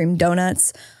Krispy Kreme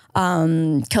donuts.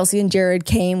 Kelsey and Jared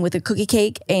came with a cookie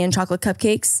cake and chocolate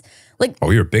cupcakes. Like, Oh,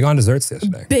 you were big on desserts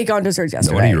yesterday. big on desserts No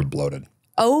yesterday. wonder you were bloated.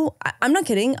 Oh, I'm not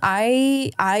kidding.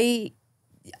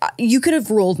 You could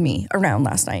have rolled me around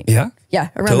last night. Yeah? Yeah,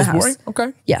 around the house. Pillsbury?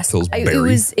 Okay. Yes.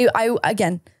 Pillsbury.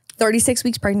 Again, 36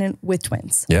 weeks pregnant with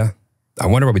twins. Yeah. I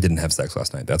wonder why we didn't have sex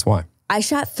last night. That's why. I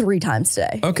shot 3 times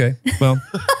today. Okay. Well,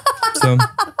 so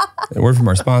a word from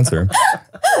our sponsor.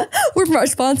 We're from our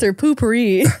sponsor,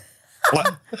 Poopery.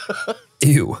 What?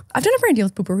 Ew. I've done a brand deal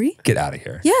with Poopery. Get out of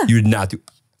here. Yeah. You did not do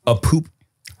a poop.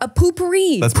 A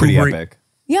Poopery. That's pretty Poopery. epic.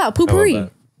 Yeah, a Poopery.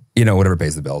 that. You know, whatever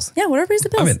pays the bills. Yeah, whatever pays the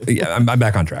bills. I'm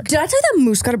back on track. Did I tell you that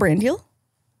Moose got a brand deal?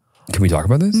 Can we talk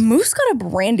about this? Moose got a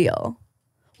brand deal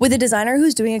with a designer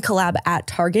who's doing a collab at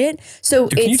Target. So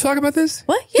Can you talk about this?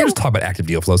 What? You Yeah. can just talk about active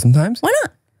deal flow sometimes. Why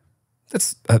not?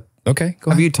 That's okay.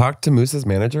 Go Have ahead. you talked to Moose's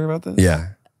manager about this? Yeah.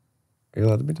 Are you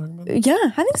allowed to be talking about this? Yeah,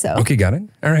 I think so. Okay, got it.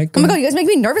 All right. Oh my God, you guys make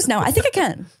me nervous now. I think I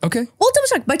can. Okay. Well, double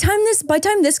check. By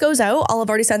time this goes out, I'll have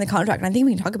already signed the contract, and I think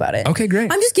we can talk about it. Okay,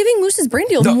 great. I'm just giving Moose's brand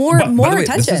deal No, more by the way,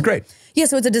 attention. this is great. Yeah,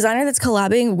 so it's a designer that's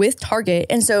collabing with Target,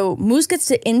 and so Moose gets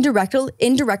to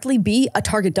indirectly be a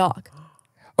Target dog.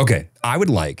 Okay, I would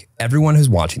like everyone who's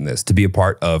watching this to be a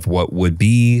part of what would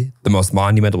be the most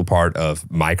monumental part of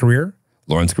my career,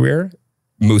 Lauren's career,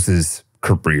 Moose's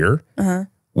career.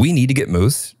 We need to get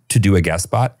Moose to do a guest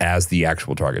spot as the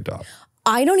actual Target dog.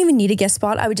 I don't even need a guest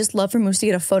spot. I would just love for Moose to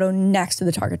get a photo next to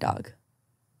the Target dog.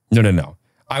 No.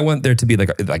 I want there to be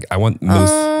like I want Moose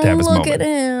to have his Look moment. at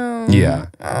him. Yeah.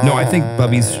 No, I think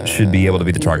Bubbies should be able to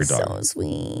be the Target dog. So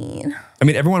sweet. I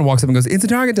mean, everyone walks up and goes, "It's a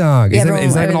Target dog." It's not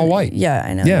even all white. Yeah,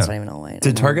 I know. Yeah. It's not even all white.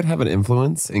 Did Target have an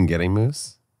influence in getting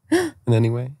Moose in any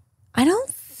way? I don't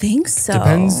think so.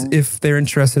 Depends if they're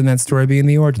interested in that story being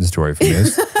the origin story for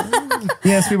Moose.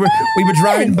 Yes, we were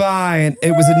driving by and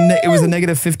it was a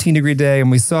negative 15-degree day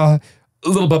and we saw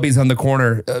little Bubbies on the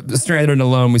corner, stranded and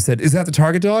alone. We said, "Is that the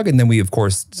Target dog?" And then we, of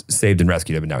course, saved and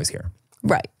rescued him, and now he's here.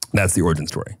 Right. That's the origin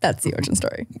story. That's the origin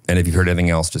story. And if you've heard anything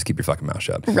else, just keep your fucking mouth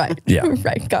shut. Right. Yeah.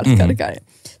 Right. Got it.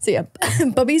 So yeah,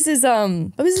 Bubbies is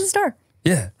a star.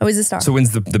 Yeah. Bubbies is a star. So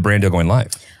when's the brand deal going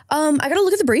live? I gotta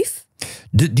look at the brief.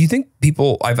 Do you think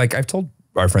people? I've told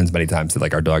our friends many times that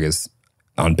like our dog is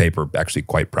on paper actually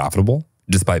quite profitable,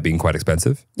 despite being quite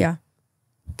expensive. Yeah.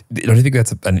 Don't you think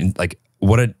that's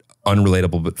what an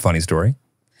unrelatable but funny story?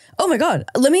 Oh my God.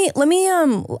 Let me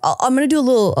I'm gonna do a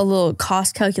little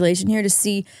cost calculation here to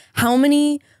see how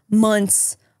many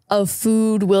months of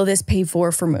food will this pay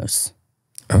for Moose.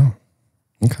 Oh,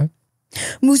 okay.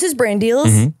 Moose's brand deals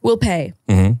will pay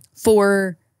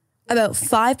for about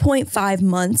 5.5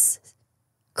 months.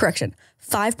 Correction,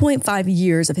 5.5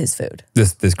 years of his food.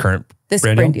 This current This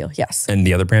brand deal, yes. And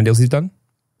the other brand deals he's done?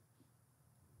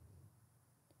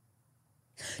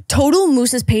 Total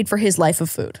Moose is paid for his life of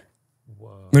food.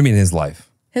 What do you mean his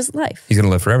life? His life. He's going to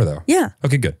live forever though? Yeah.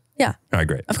 Okay, good. Yeah. All right,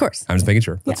 great. Of course. I'm just making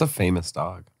sure. That's a famous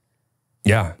dog.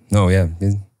 Yeah. No, yeah.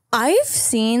 I've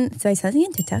seen, did I say something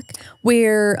on TikTok?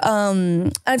 Where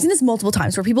I've seen this multiple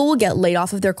times where people will get laid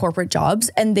off of their corporate jobs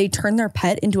and they turn their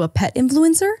pet into a pet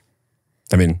influencer.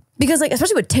 I mean, Because like,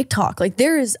 especially with TikTok, like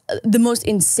there is the most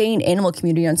insane animal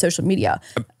community on social media.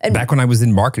 And back when I was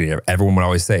in marketing, everyone would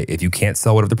always say, if you can't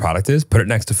sell whatever the product is, put it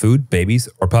next to food, babies,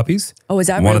 or puppies. Oh, is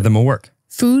that one right? of them will work.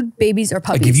 food, babies, or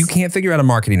puppies. Like if you can't figure out a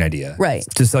marketing idea Right.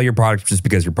 to sell your product just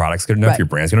because your product's good enough, Right. your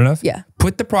brand's good enough, Yeah.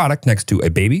 put the product next to a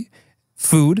baby,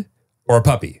 food, or a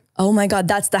puppy. Oh my God,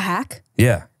 that's the hack?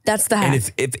 Yeah. That's the hack.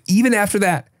 And if even after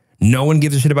that, no one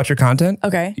gives a shit about your content,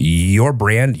 Okay. your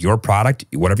brand, your product,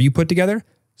 whatever you put together,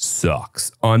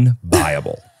 sucks.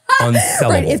 Unbuyable. Unsellable.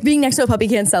 Right, if being next to a puppy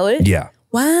can't sell it? Yeah.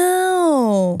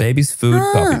 Wow. Babies, food,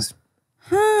 puppies.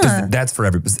 'Cause that's for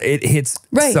everybody. It hits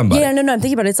somebody. Yeah, no, I'm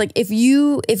thinking about it. It's like if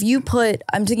you put,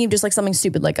 I'm thinking of just like something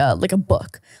stupid, like a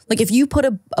book. Like if you put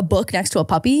a book next to a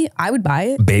puppy, I would buy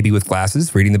it. Baby with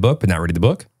glasses, reading the book, but not reading the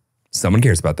book. Someone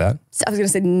cares about that. I was gonna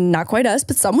say not quite us,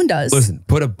 but someone does. Listen,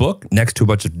 put a book next to a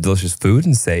bunch of delicious food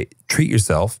and say, treat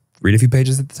yourself, read a few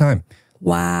pages at the time.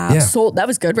 Wow. Yeah. So that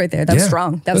was good right there. That was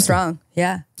strong. That was strong.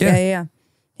 Yeah. Yeah.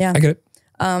 I get it.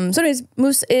 So anyways,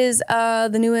 Moose is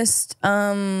the newest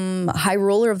high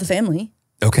roller of the family.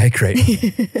 Okay, great.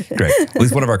 Great. At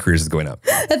least one of our careers is going up.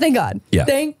 Thank God. Yeah.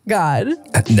 Thank God.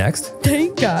 Next.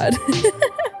 Thank God.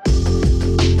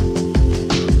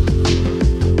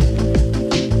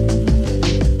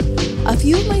 A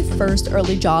few of my first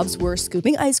early jobs were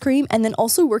scooping ice cream and then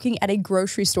also working at a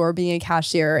grocery store being a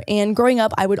cashier. And growing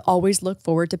up, I would always look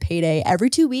forward to payday every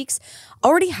 2 weeks,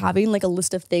 already having like a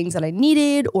list of things that I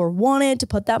needed or wanted to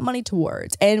put that money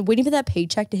towards. And waiting for that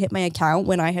paycheck to hit my account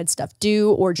when I had stuff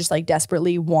due or just like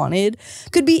desperately wanted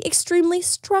could be extremely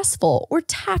stressful or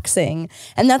taxing.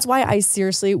 And that's why I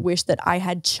seriously wish that I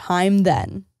had Chime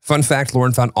then. Fun fact,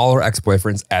 Lauren found all her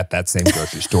ex-boyfriends at that same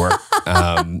grocery store.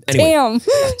 Anyway, Damn.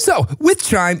 So with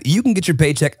Chime, you can get your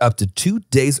paycheck up to 2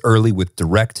 days early with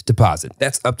direct deposit.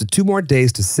 That's up to 2 more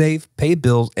days to save, pay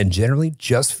bills, and generally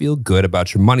just feel good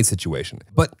about your money situation.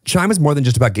 But Chime is more than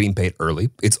just about getting paid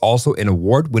early. It's also an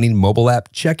award-winning mobile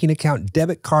app, checking account,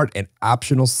 debit card, and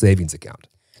optional savings account.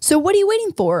 So what are you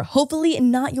waiting for? Hopefully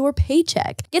not your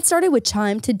paycheck. Get started with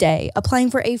Chime today.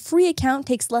 Applying for a free account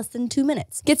takes less than 2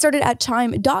 minutes. Get started at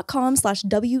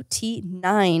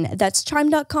chime.com/WT9. That's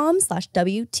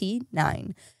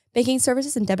chime.com/WT9. Banking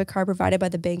services and debit card provided by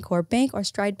the Bancorp Bank or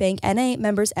Stride Bank NA,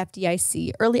 members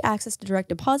FDIC. Early access to direct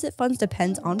deposit funds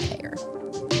depends on payer.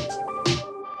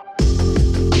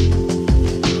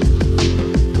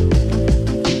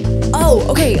 Oh,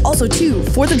 okay. Also, too,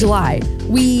 4th of July,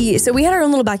 we had our own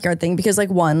little backyard thing because,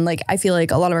 like, I feel like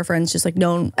a lot of our friends just like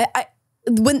when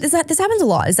this happens a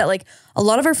lot is that like a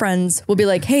lot of our friends will be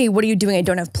like, hey, what are you doing? I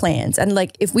don't have plans. And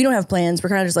like, if we don't have plans, we're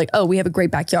kind of just like, oh, we have a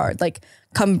great backyard. Like,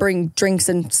 come bring drinks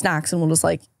and snacks and we'll just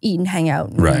like eat and hang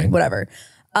out and right. Whatever.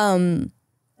 And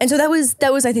so that was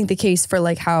I think the case for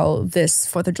like how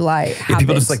this 4th of July happened.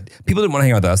 People didn't want to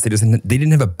hang out with us. They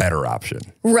didn't have a better option.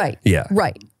 Right. Yeah.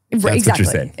 Right. That's exactly. what you're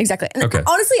saying. Exactly. And okay.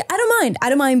 honestly, I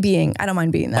don't mind being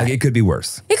that. Like it could be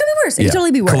worse. It could be worse. It could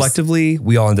totally be worse. Collectively,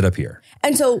 we all ended up here.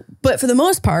 And so, but for the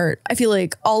most part, I feel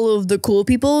like all of the cool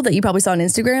people that you probably saw on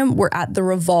Instagram were at the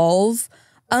Revolve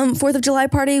 4th of July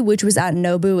party, which was at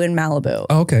Nobu in Malibu.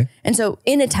 Oh, okay. And so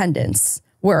in attendance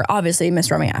were obviously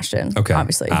Miss Romy Ashton. Okay.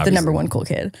 Obviously, the number one cool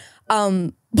kid.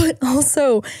 But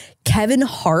also Kevin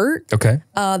Hart. Okay.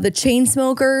 The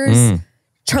Chainsmokers.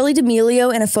 Charlie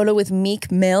D'Amelio in a photo with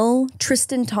Meek Mill,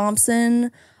 Tristan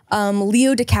Thompson,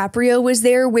 Leo DiCaprio was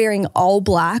there wearing all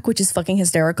black, which is fucking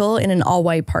hysterical, in an all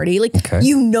white party. Like,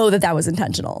 you know that was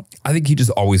intentional. I think he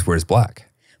just always wears black.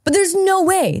 But there's no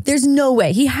way. There's no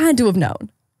way. He had to have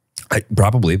known.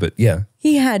 Probably, but yeah.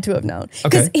 He had to have known.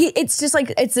 Because it's just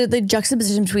like, it's the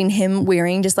juxtaposition between him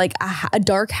wearing just like a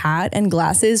dark hat and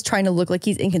glasses, trying to look like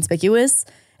he's inconspicuous.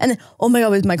 And then, oh my God,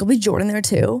 was Michael B. Jordan there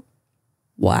too?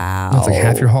 Wow. That's like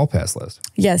half your hall pass list.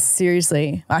 Yes,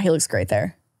 seriously. Wow, he looks great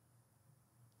there.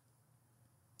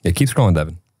 Yeah, keep scrolling,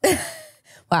 Devin.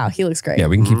 Wow, he looks great. Yeah,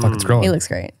 we can keep fucking scrolling. He looks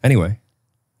great. Anyway.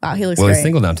 Wow, he looks great. Well, he's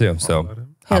single now too, so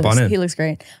hop on in. He looks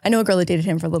great. I know a girl that dated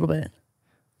him for a little bit.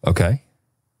 Okay.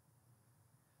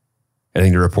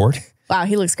 Anything to report? Wow,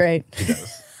 he looks great. He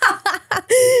does.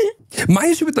 My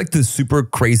issue with like the super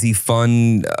crazy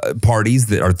fun parties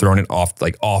that are thrown in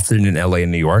often in LA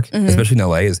and New York, especially in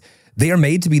LA, is they are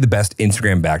made to be the best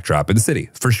Instagram backdrop in the city,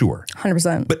 for sure.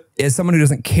 100%. But as someone who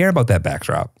doesn't care about that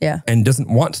backdrop and doesn't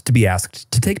want to be asked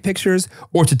to take pictures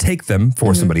or to take them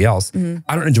for somebody else,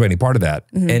 I don't enjoy any part of that.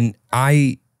 And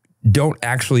I don't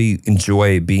actually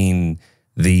enjoy being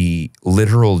the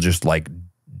literal just like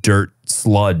dirt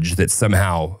sludge that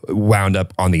somehow wound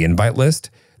up on the invite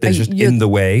list that's just in the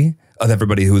way of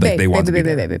everybody who they want to be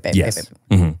there. Yes.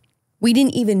 We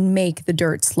didn't even make the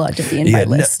dirt sludge of the invite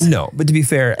list. No, but to be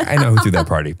fair, I know who threw that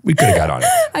party. We could have got on it.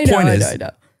 I know.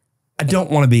 I don't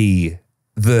want to be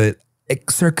the,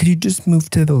 sir, could you just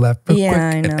move to the left real quick?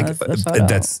 I know.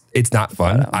 It's not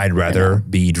fun. I'd rather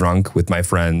be drunk with my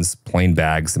friends playing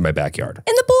bags in my backyard.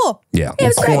 In the cool. Yeah, it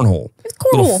was great. cornhole. It was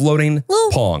cornhole. Little floating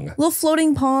pong. Little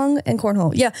floating pong and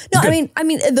cornhole. Yeah. No, I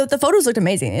mean, the photos looked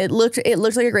amazing. It looked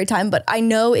like a great time, but I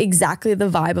know exactly the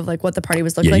vibe of like what the party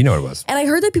was looking like. You know what it was. And I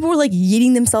heard that people were like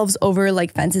yeeting themselves over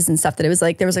like fences and stuff, that it was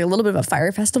like, there was like a little bit of a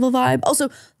fire festival vibe. Also,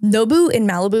 Nobu in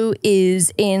Malibu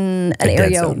is in an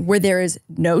area where there is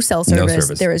no cell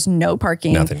service. There is no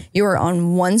parking. Nothing. You are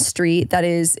on one street that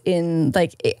is in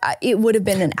like, it would have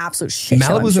been an absolute shit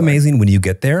show. Malibu's amazing when you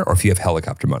get there or if you have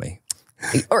helicopter money.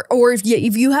 Or if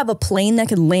you have a plane that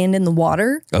could land in the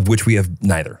water. Of which we have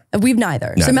neither. We've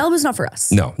neither. So Malibu's not for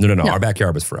us. No. Our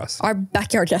backyard was for us. Our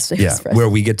backyard yesterday was for us. Where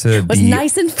we get to be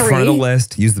nice and free. Front of the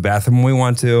list, use the bathroom when we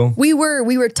want to. We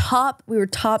were top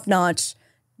notch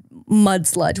mud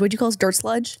sludge. What'd you call us? Dirt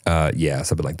sludge? Yeah,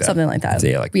 something like that. Something like that.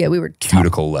 Yeah, like we were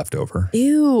cuticle leftover.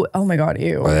 Ew. Oh my God,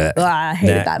 ew. I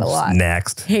hated that a lot.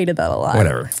 Next. Hated that a lot.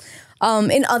 Whatever.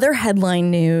 In other headline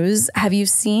news, have you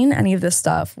seen any of this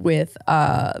stuff with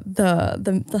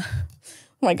the oh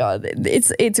my God,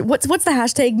 it's what's the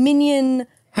hashtag minion?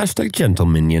 Hashtag gentle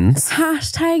minions.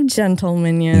 Hashtag gentle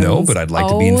minions. No, but I'd like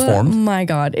to be informed. Oh my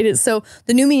God. It is. So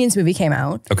the new Minions movie came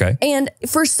out. Okay. And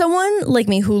for someone like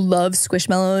me who loves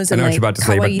Squishmallows I know and what you're about to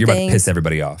say, but you're about to piss things,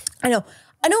 everybody off. I know.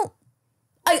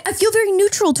 I feel very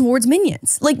neutral towards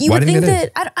Minions. Like you Why would do you think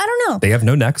think that, I don't know. They have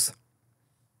no necks.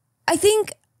 I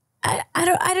think, I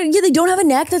don't, yeah, they don't have a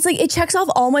neck. That's like, it checks off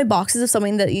all my boxes of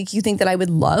something that you think that I would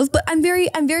love, but I'm very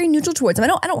neutral towards them.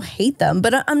 I don't hate them,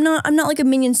 but I'm not like a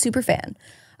Minion super fan.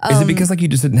 Is it because like you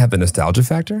just didn't have the nostalgia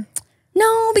factor?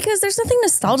 No, because there's nothing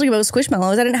nostalgic about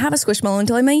Squishmallows. I didn't have a Squishmallow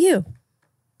until I met you.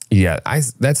 Yeah,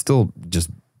 that still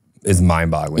just is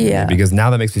mind-boggling. Yeah. Because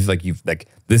now that makes me feel like you've like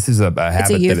this is a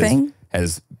habit that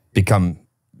has become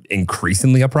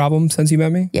increasingly a problem since you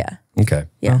met me. Yeah. Okay.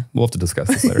 Yeah. Well, we'll have to discuss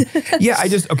this later. Yeah.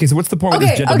 So what's the point with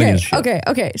this gentle minions shit?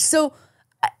 Okay. So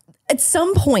at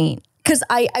some point, because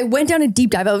I went down a deep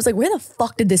dive, I was like, where the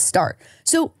fuck did this start?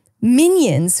 So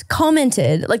Minions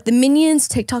commented, like the Minions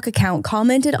TikTok account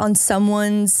commented on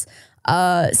someone's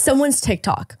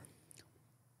TikTok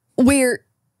where,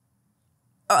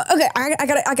 okay,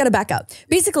 I gotta back up.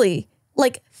 Basically,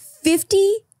 like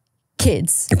 50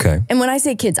 kids. Okay. And when I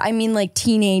say kids, I mean like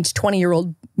teenage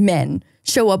 20-year-old men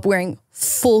show up wearing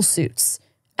full suits,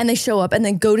 and they show up and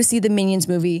then go to see the Minions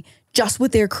movie just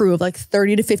with their crew of like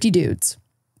 30 to 50 dudes.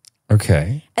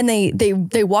 Okay. And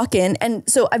they walk in, and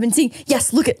so I've been seeing,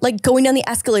 yes, look at like going down the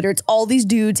escalator, it's all these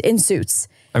dudes in suits.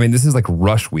 I mean, this is like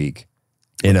Rush Week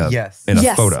in a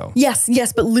photo. Yes,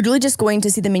 but literally just going to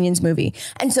see the Minions movie.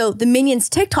 And so the Minions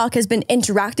TikTok has been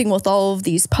interacting with all of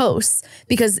these posts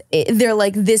because they're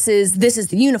like, this is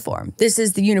the uniform. This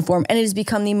is the uniform. And it has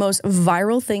become the most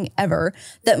viral thing ever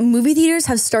that movie theaters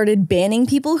have started banning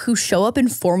people who show up in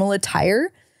formal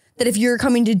attire. That if you're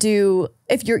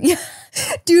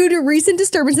due to recent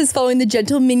disturbances following the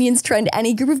gentle Minions trend,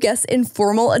 any group of guests in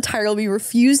formal attire will be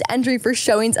refused entry for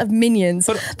showings of Minions,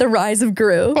 The Rise of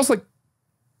Gru. I was like,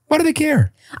 why do they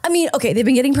care? I mean, okay, they've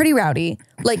been getting pretty rowdy.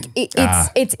 Like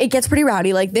it gets pretty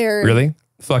rowdy. Like they're really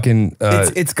fucking.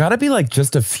 It's got to be like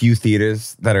just a few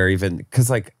theaters that are even because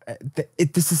like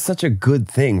this is such a good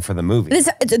thing for the movie.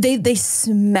 They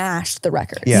smashed the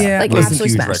record. Yeah, like absolutely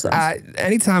smashed them.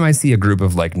 Anytime I see a group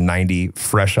of like 90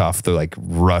 fresh off the like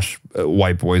Rush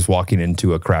white boys walking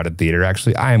into a crowded theater,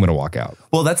 actually, I am going to walk out.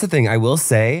 Well, that's the thing. I will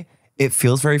say it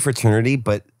feels very fraternity,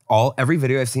 but every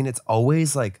video I've seen, it's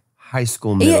always like high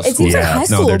school, middle school. It seems like high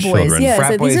school they're boys. children. Yeah,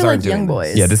 Frat so these boys are aren't like young doing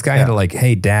boys. Yeah, this guy had to like,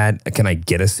 hey, Dad, can I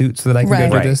get a suit so that I can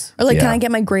go do this? Or like, can I get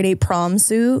my grade 8 prom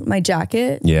suit, my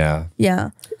jacket? Yeah. Yeah.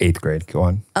 8th grade. Go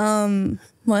on.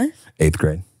 What? 8th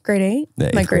grade. Grade 8? Yeah,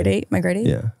 My eighth grade grade. 8? My grade 8?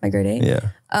 Yeah. My grade 8? Yeah.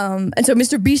 And so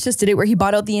Mr. Beast just did it where he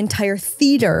bought out the entire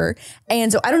theater.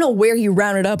 And so I don't know where he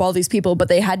rounded up all these people, but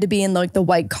they had to be in like the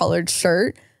white collared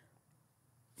shirt.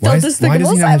 Why does he not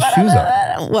have shoes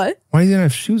on? What? Why does he not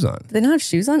have shoes on? Do they not have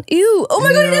shoes on? Ew. Oh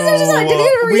my God, he doesn't have shoes on. I didn't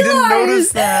even realize. We didn't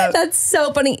notice that. That's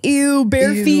so funny. Ew,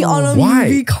 bare feet on a Why?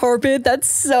 movie carpet. That's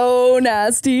so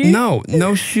nasty. No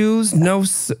shoes, no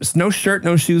shirt,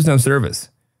 no shoes, no service.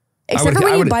 Except for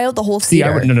when you buy out the whole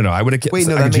theater. No. I would have. Wait,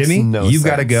 no, like, that makes Jimmy, no you've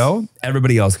got to sense. go.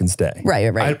 Everybody else can stay.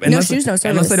 Right. No Unless- shoes, no service.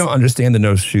 Unless I don't understand the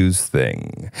no shoes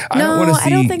thing. I don't want to see I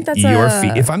don't think that's your a-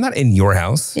 feet. If I'm not in your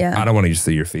house, Yeah. I don't want to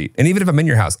see your feet. And even if I'm in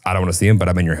your house, I don't want to see them, but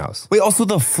I'm in your house. Wait, also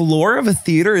the floor of a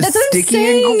theater is That's what I'm sticky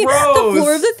saying. and gross. The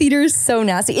floor of the theater is so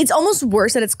nasty. It's almost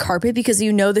worse that it's carpet because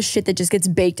you know the shit that just gets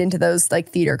baked into those like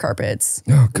theater carpets.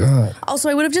 Oh God. Also,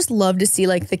 I would have just loved to see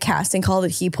like the casting call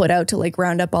that he put out to like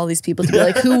round up all these people to be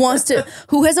like,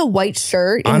 who has a white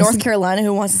shirt in Honestly, North Carolina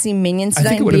who wants to see Minions I tonight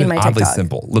think it and would be have in been my oddly TikTok.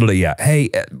 simple. Literally, yeah. Hey,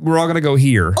 we're all gonna go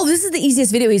here. Oh, this is the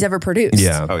easiest video he's ever produced.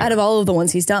 Yeah. Oh, yeah. Out of all of the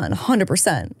ones he's done,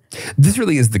 100%. This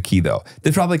really is the key, though.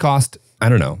 They probably cost, I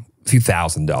don't know, a few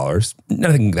 $1,000s.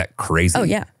 Nothing that crazy. Oh,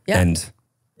 yeah. Yeah. And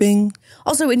bing.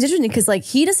 Also, it's interesting because like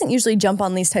he doesn't usually jump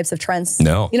on these types of trends.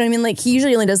 No. You know what I mean? Like he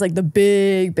usually only does like the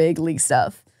big league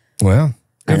stuff. Well,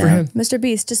 good for him. Mr.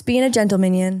 Beast, just being a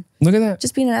gentleman. Look at that.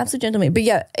 Just being an absolute gentleman. But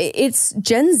yeah, it's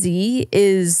Gen Z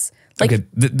is like Okay,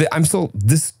 I'm still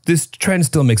this trend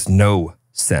still makes no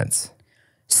sense.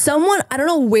 someone, I don't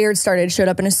know where it started, showed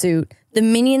up in a suit. The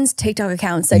Minions TikTok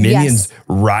account said Minions yes.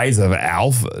 Rise of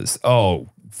Alphas. Oh,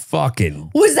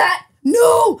 fucking Was that?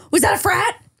 No. Was that a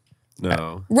frat?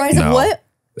 No. Rise of no. what?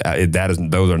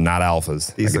 Those are not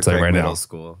alphas. These I can look tell you like right middle now.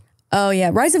 school. Oh yeah,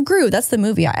 Rise of Gru. That's the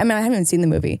movie. I mean, I haven't even seen the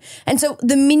movie. And so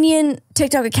the Minion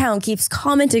TikTok account keeps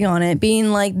commenting on it,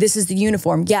 being like, "This is the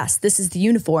uniform. Yes, this is the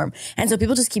uniform." And so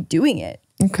people just keep doing it.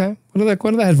 Okay. What are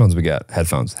the headlines we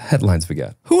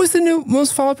got? Who is the new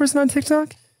most followed person on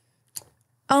TikTok?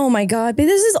 Oh my God, but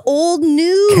this is old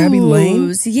news. Cabby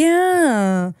Lane?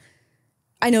 Yeah.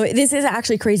 I know this is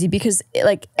actually crazy because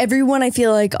like everyone I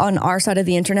feel like on our side of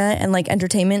the internet and like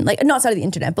entertainment, like not side of the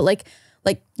internet, but like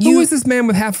Who is this man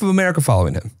with half of America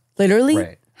following him? literally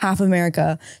Right. half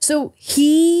America. So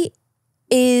he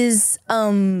is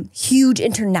huge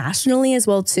internationally as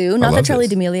well too. Not that love Charlie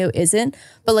this. D'Amelio isn't,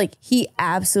 but like he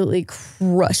absolutely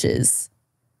crushes.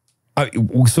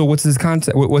 So what's his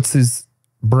content? What's his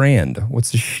brand?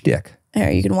 What's his shtick?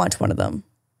 Here, you can watch one of them.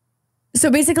 So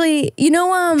basically, you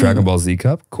know, Dragon Ball Z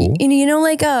Cup? Cool. you know,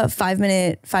 like 5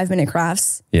 minute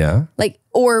crafts. Yeah. Like,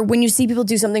 or when you see people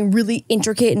do something really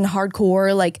intricate and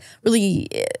hardcore, like really,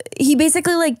 he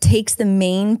basically like takes the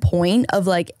main point of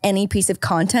like any piece of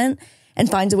content and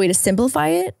finds a way to simplify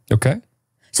it. Okay.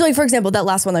 So like, for example, that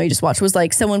last one that we just watched was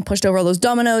like someone pushed over all those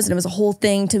dominoes and it was a whole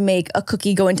thing to make a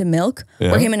cookie go into milk.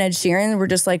 Yeah. Where him and Ed Sheeran were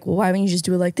just like, well, why wouldn't you just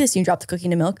do it like this? You drop the cookie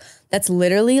into milk. That's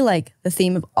literally like the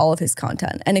theme of all of his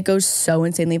content. And it goes so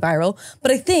insanely viral.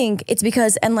 But I think it's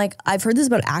because, and like I've heard this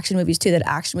about action movies too, that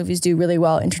action movies do really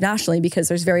well internationally because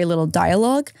there's very little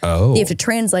dialogue. Oh. You have to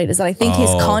translate. Is that I think his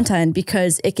content,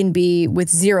 because it can be with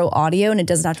zero audio and it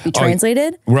doesn't have to be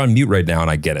translated. We're on mute right now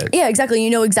and I get it. Yeah, exactly. You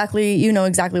know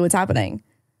exactly what's happening.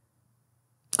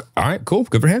 All right, cool.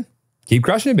 Good for him. Keep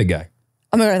crushing it, big guy.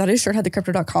 Oh my God, I thought his shirt had the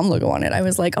crypto.com logo on it. I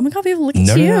was like, oh my God, people, look at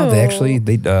No, you.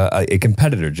 no, a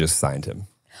competitor just signed him.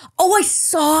 Oh, I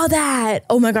saw that.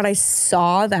 Oh my God, I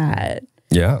saw that.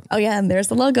 Yeah. Oh yeah, and there's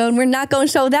the logo. And we're not going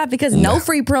to show that because no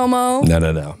free promo. No.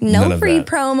 No None of free that.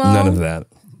 promo. None of that.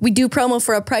 We do promo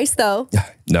for a price though.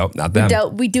 Nope, not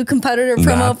them. We do competitor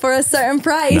promo Not- for a certain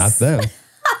price. Not them.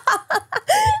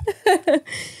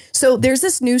 So there's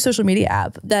this new social media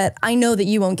app that I know that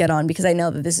you won't get on because I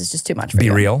know that this is just too much for Be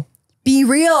you. real. Be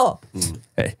real.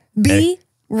 Hey. Be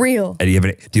real. Hey, do you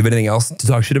have anything else to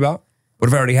talk shit about? What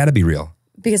if I already had to be real?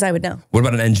 Because I would know. What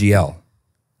about an NGL?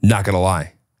 Not gonna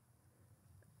lie.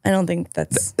 I don't think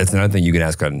that's. That's another thing you can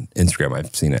ask on Instagram.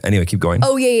 I've seen it. Anyway, keep going.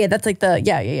 Oh yeah. That's like the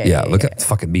yeah. Look at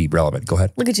fucking me, relevant. Go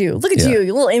ahead. Look at you. Look at Yeah.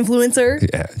 you little influencer.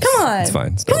 Yeah, Come on. it's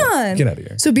fine. Come on. Get out of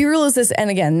here. So Be Real is this, and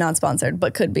again, not sponsored,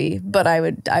 but could be. But I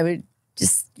would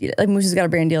just, like Moosh has got a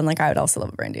brand deal, and like I would also love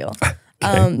a brand deal. But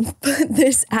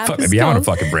this app Fuck, is maybe I want a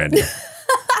called, fucking brand deal.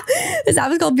 this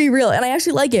app is called Be Real, and I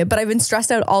actually like it, but I've been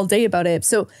stressed out all day about it.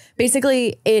 So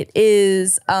basically, it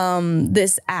is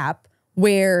this app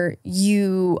where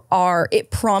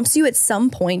it prompts you at some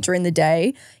point during the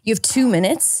day. You have 2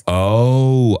 minutes.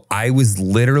 Oh, I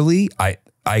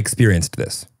experienced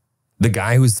this. The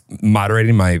guy who's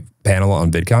moderating my panel on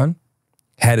VidCon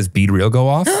had his bead reel go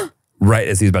off right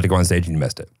as he was about to go on stage and he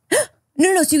missed it.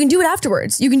 No. So you can do it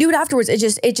afterwards.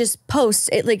 It just posts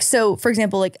it. Like, so for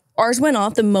example, like ours went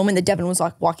off the moment that Devin was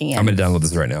walking in. I'm going to download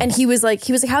this right now. And he was like,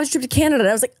 how was your trip to Canada? And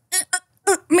I was like,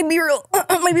 might be real.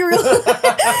 Might be real.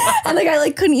 And like, I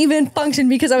like couldn't even function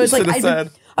because I was like,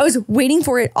 I was waiting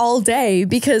for it all day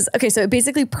because, okay, so it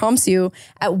basically prompts you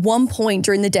at one point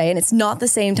during the day and it's not the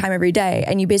same time every day.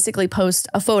 And you basically post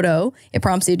a photo. It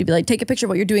prompts you to be like, take a picture of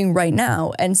what you're doing right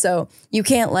now. And so you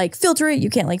can't like filter it. You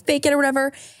can't like fake it or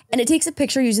whatever. And it takes a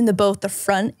picture using both the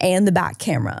front and the back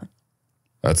camera.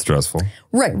 That's stressful.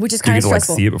 Right. Which is Do you kind get of to like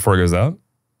stressful. see it before it goes out?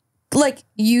 Like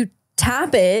you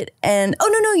tap it and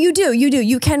no, you do.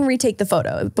 You can retake the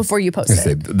photo before you post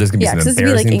it. There's gonna be some 'cause this would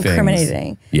be like embarrassing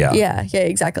incriminating. things. Yeah,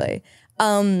 exactly.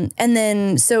 And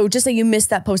then so just say you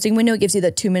missed that posting window, it gives you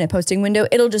that 2 minute posting window.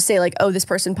 It'll just say like, oh, this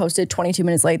person posted 22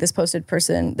 minutes late. This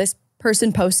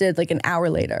person posted like an hour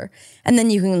later. And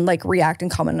then you can like react and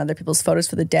comment on other people's photos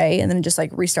for the day. And then it just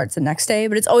like restarts the next day,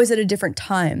 but it's always at a different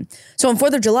time. So on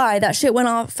 4th of July, that shit went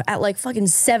off at like fucking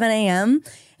 7 a.m.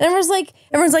 everyone's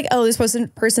like, oh, this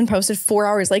person posted 4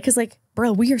 hours late because like,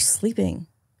 bro, we are sleeping.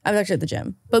 I was actually at the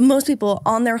gym, but most people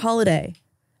on their holiday,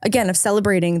 again, of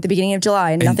celebrating the beginning of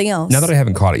July and nothing else. Now that I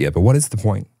haven't caught it yet, but what is the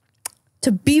point?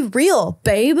 To be real,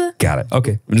 babe. Got it.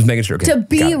 Okay, I'm just making sure. Okay. To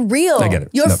be real. I get it.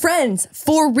 Your No. friends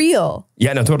for real.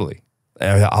 Yeah, no, totally.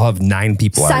 I'll have 9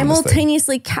 people out of this thing.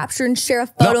 Simultaneously capture and share a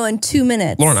photo in 2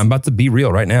 minutes. Lauren, I'm about to be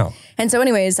real right now. And so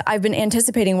anyways, I've been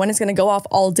anticipating when it's going to go off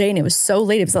all day and it was so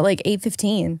late. It was at like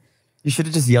 8:15. You should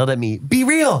have just yelled at me, be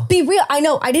real. Be real. I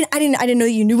know. I didn't know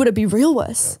you knew what a be real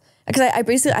was. Because I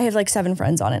basically, I have like 7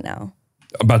 friends on it now.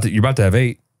 You're about to have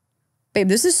 8. Babe,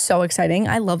 this is so exciting.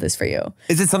 I love this for you.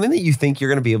 Is it something that you think you're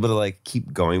going to be able to like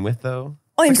keep going with though?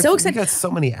 Oh, I'm so excited. You got so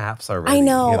many apps already. I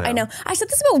know. I said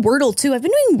this about Wordle too. I've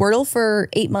been doing Wordle for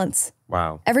 8 months.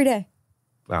 Wow. Every day.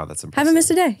 Wow, that's impressive. Haven't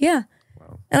missed a day. Yeah.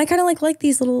 Wow. And I kind of like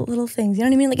these little things. You know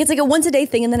what I mean? Like it's like a once a day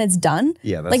thing and then it's done.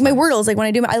 Yeah. That's like my nice. Wordle is like when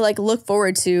I do, I like look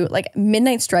forward to like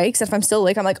midnight strikes. If I'm still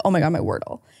awake, I'm like, oh my God, my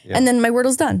Wordle. Yeah. And then my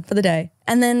Wordle's done for the day.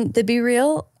 And then the Be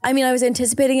Real, I mean, I was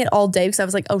anticipating it all day because I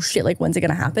was like, oh shit, like when's it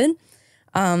going to happen?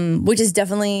 Which is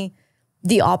definitely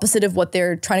the opposite of what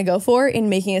they're trying to go for in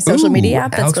making a social media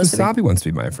app. That's Alex supposed to be. Wasabi wants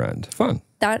to be my friend. Fun.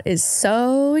 That is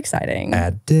so exciting.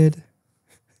 Added.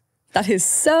 That is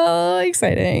so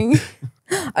exciting.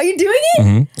 Are you doing it?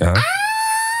 Mm-hmm. Uh-huh.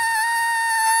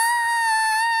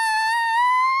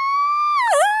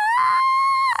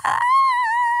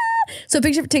 So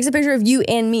takes a picture of you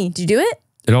and me. Did you do it?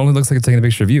 It only looks like it's taking a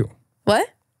picture of you. What?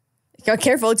 Got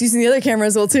careful. It's using the other camera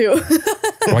as well too.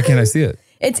 Why can't I see it?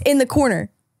 It's in the corner.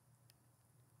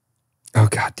 Oh,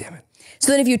 God damn it.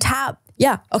 So then if you tap,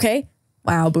 yeah, okay.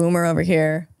 Wow, Boomer over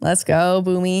here. Let's go,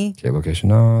 Boomy. Okay,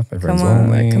 location off. My friends Come on,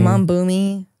 only. come on,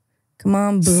 Boomy. Come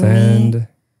on, Boomy. Send.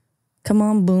 Come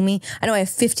on, Boomy. I know I have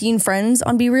 15 friends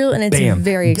on Be Real and it's Bam.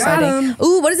 very Got exciting. 'em.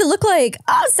 Ooh, what does it look like?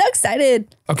 Oh, so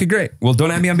excited. Okay, great. Well, don't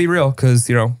add me on Be Real because,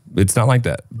 it's not like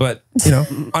that. But, it's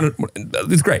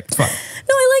great. It's fine.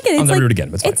 No, I like it. I'll It's never like, do it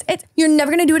again. It's fine. You're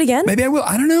never going to do it again? Maybe I will.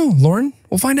 I don't know, Lauren.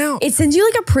 We'll find out. It sends you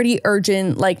like a pretty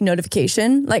urgent like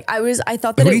notification. Like I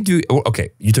thought that What do you do? Oh, okay,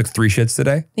 you took 3 shits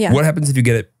today? Yeah. What happens if you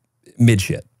get it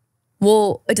mid-shit?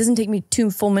 Well, it doesn't take me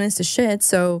 2 full minutes to shit.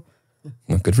 So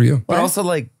Well, good for you. But also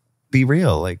like, be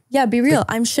real. Like, yeah, be real.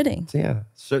 I'm shitting. yeah.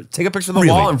 So take a picture of the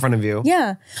Really? wall in front of you.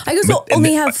 Yeah. I also But-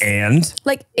 only have And?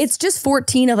 like, it's just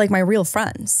 14 of like my real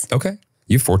friends. Okay.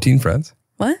 You have 14 friends.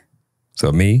 What?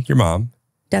 So me, your mom.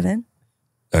 Devin.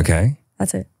 Okay.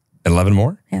 That's it. 11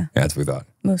 more? Yeah. That's what we thought.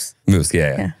 Moose. Moose,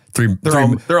 yeah. Yeah. They're all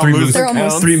moose They're all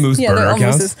accounts. moose. 3 moose Yeah, burner they're all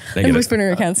accounts. mooses. I They're get moose it.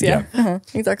 burner accounts. Yeah.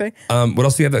 Exactly. What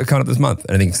else do you have coming up this month?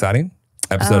 Anything exciting?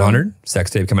 Episode 100,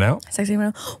 sex tape coming out. It's actually,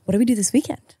 what do we do this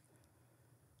weekend?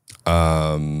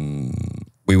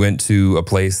 We went to a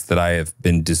place that I have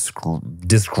been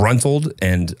disgruntled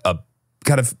and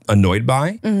kind of annoyed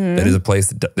by. That is a place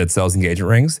that sells engagement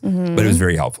rings, but it was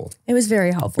very helpful. It was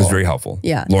very helpful. It was very helpful.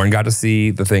 Yeah. Lauren got to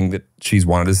see the thing that she's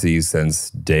wanted to see since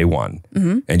day one.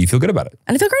 And you feel good about it.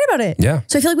 And I feel great about it. Yeah.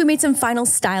 So I feel like we made some final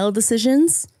style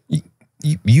decisions.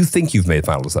 You think you've made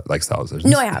final style decisions?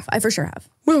 No, I have. I for sure have.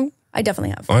 Well, I definitely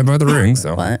have. I bought the ring,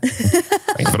 so What?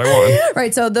 that's what I want.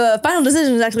 Right. So the final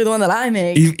decision is actually the one that I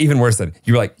made. Even worse than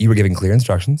you were giving clear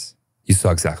instructions. You saw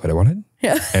exactly what I wanted.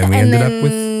 Yeah. And we ended up then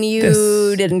with you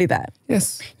this. didn't do that.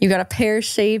 Yes. You got a pear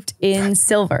shaped in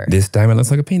silver. This diamond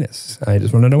looks like a penis. I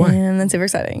just want to know why. And that's super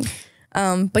exciting.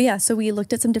 But yeah, so we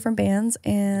looked at some different bands,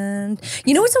 and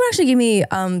you know what someone actually gave me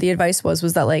the advice was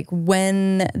that like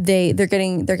when they're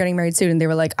getting married soon, and they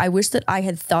were like, I wish that I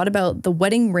had thought about the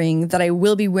wedding ring that I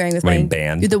will be wearing with Wedding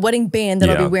band. the wedding band that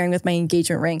I'll Yeah. be wearing with my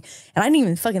engagement ring, and I didn't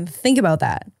even fucking think about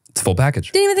that. It's a full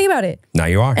package. Didn't even think about it. Now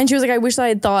you are. And she was like, I wish I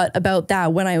had thought about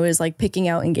that when I was like picking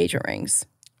out engagement rings.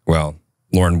 Well,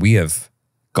 Lauren, we have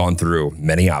gone through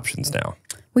many options now.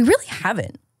 We really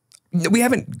haven't. We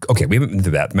haven't been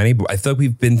through that many, but I feel like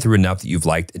we've been through enough that you've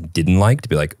liked and didn't like to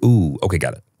be like, ooh, okay,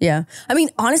 got it. Yeah. I mean,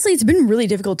 honestly, it's been really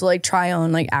difficult to like try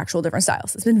on like actual different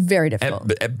styles. It's been very difficult.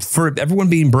 But for everyone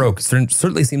being broke, it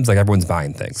certainly seems like everyone's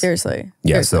buying things. Seriously.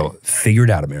 Yeah, Seriously. so figure it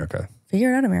out, America.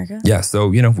 Figure it out, America. Yeah, so,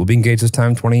 we'll be engaged this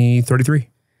time, 2033.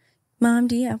 Mom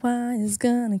DIY is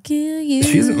gonna kill you.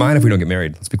 She doesn't mind if we don't get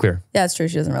married. Let's be clear. Yeah, it's true.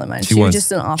 She doesn't really mind. She She was wants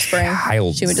just an offspring.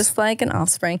 childs. She would just like an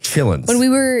offspring. Chillins. When we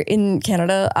were in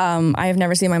Canada, I have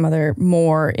never seen my mother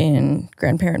more in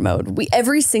grandparent mode.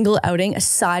 Every single outing,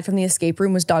 aside from the escape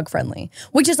room, was dog friendly,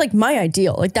 which is like my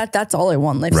ideal. Like that's all I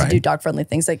want in life is Right. to do dog friendly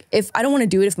things. Like if I don't want to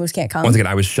do it, if Moose can't come. Once again,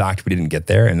 I was shocked we didn't get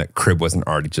there and the crib wasn't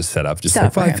already just set up. Just Set like,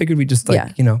 up for well, I him. figured we'd just Yeah.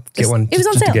 get one it was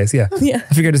on just in sale. case. Yeah. Yeah.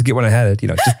 I figured I'd just get one ahead,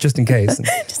 just in case.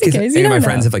 Just in case. surprise. Any of my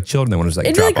friends have like children that want to just like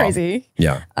It'd be drop like off. crazy.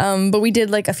 Yeah. But we did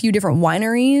like a few different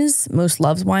wineries. Moose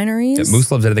loves wineries. Yeah,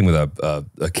 Moose loves anything with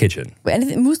a kitchen.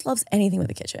 Moose loves anything with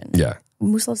a kitchen. Yeah.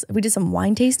 Moose loves. We did some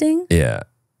wine tasting. Yeah.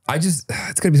 It's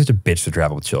gonna be such a bitch to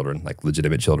travel with children, like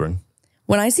legitimate children.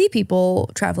 When I see people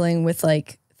traveling with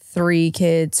like 3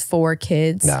 kids, 4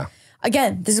 kids. Nah.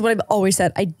 Again, this is what I've always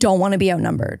said. I don't want to be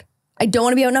outnumbered. I don't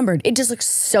want to be outnumbered. It just looks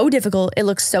so difficult. It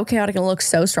looks so chaotic and it looks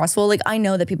so stressful. Like I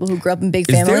know that people who grew up in big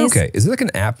families. Is there like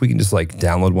an app we can just like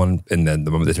download one and then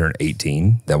the moment they turn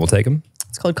 18, then we'll take them?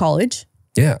 It's called college.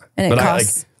 Yeah. And it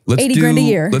costs let's 80 grand a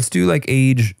year. Let's do like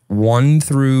age 1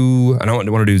 through, I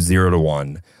don't want to do 0 to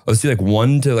 1. Let's do like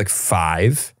 1 to like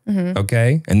 5.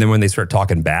 Okay. And then when they start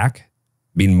talking back,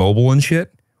 being mobile and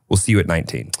shit, we'll see you at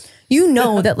 19. You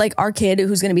know that like our kid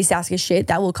who's going to be sassy as shit,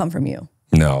 that will come from you.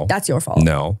 No. That's your fault.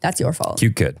 No. That's your fault.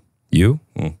 Cute kid. You?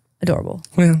 Adorable.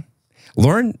 Well,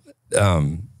 Lauren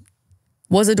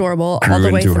Was adorable grew all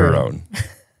the way into through. her own.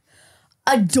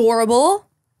 Adorable.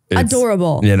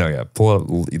 Adorable. Yeah, no, yeah. Pull up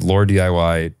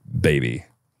LaurDIY baby.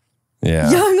 Yeah.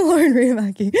 Young Lauren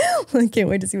Riamaki. I can't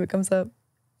wait to see what comes up.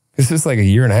 This is like a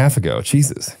year and a half ago.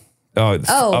 Jesus. Oh,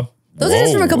 Those are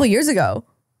just from a couple years ago.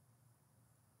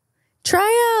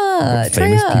 Try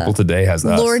famous people today has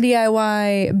us.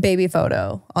 LaurDIY baby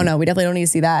photo. Oh no, we definitely don't need to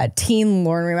see that. Teen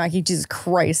Lauren Riamaki. Jesus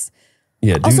Christ.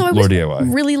 Yeah, dude, Also, I was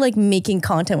LaurDIY. really like making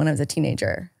content when I was a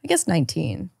teenager. I guess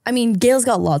 19. I mean, Gail's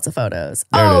got lots of photos.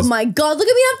 There it Oh is. my God, look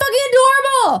at me. I'm fucking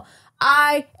adorable.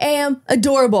 I am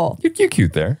adorable. You're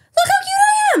cute there. Look how cute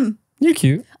I am. You're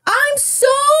cute. I'm so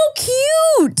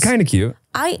cute. Kind of cute.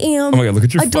 I am. Oh my God, look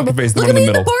at your adorable. fucking face. The Look one at in me the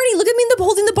in the middle. Barney. Look at me in the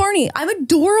holding the Barney. I'm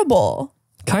adorable.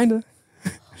 Kind of.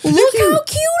 Look how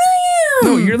cute I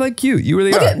am. No, you're like cute. You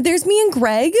really Look are. at, there's me and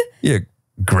Greg. Yeah,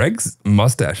 Greg's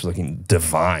mustache is looking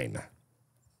divine.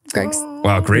 Greg's.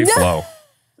 Wow, great flow.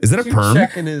 Is that a perm?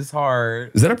 Checking his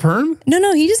heart. Is that a perm?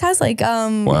 No, he just has like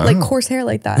coarse hair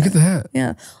like that. Look at that.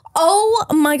 Yeah. Oh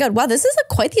my God. Wow, this is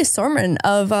quite the assortment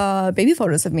of baby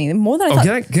photos of me. More than I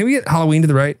thought. Can we get Halloween to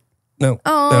the right? No.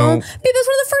 Oh, No. babe, that's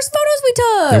one of the first photos we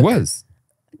took. It was.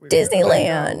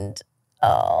 Disneyland.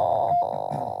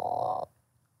 Oh.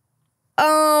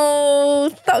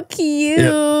 Oh, so cute. Yeah.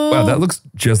 Wow, that looks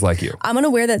just like you. I'm going to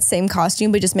wear that same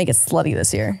costume, but just make it slutty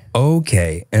this year.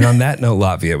 Okay. And on that note,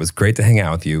 Latvia, it was great to hang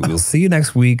out with you. We'll see you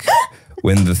next week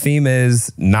when the theme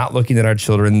is not looking at our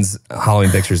children's Halloween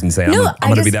pictures and saying, I'm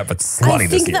going to be that but slutty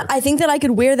this year. I think that I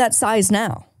could wear that size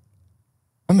now.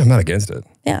 I'm not against it.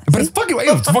 Yeah. But it's fucking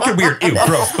weird. Ew,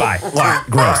 gross. Bye.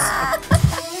 Gross.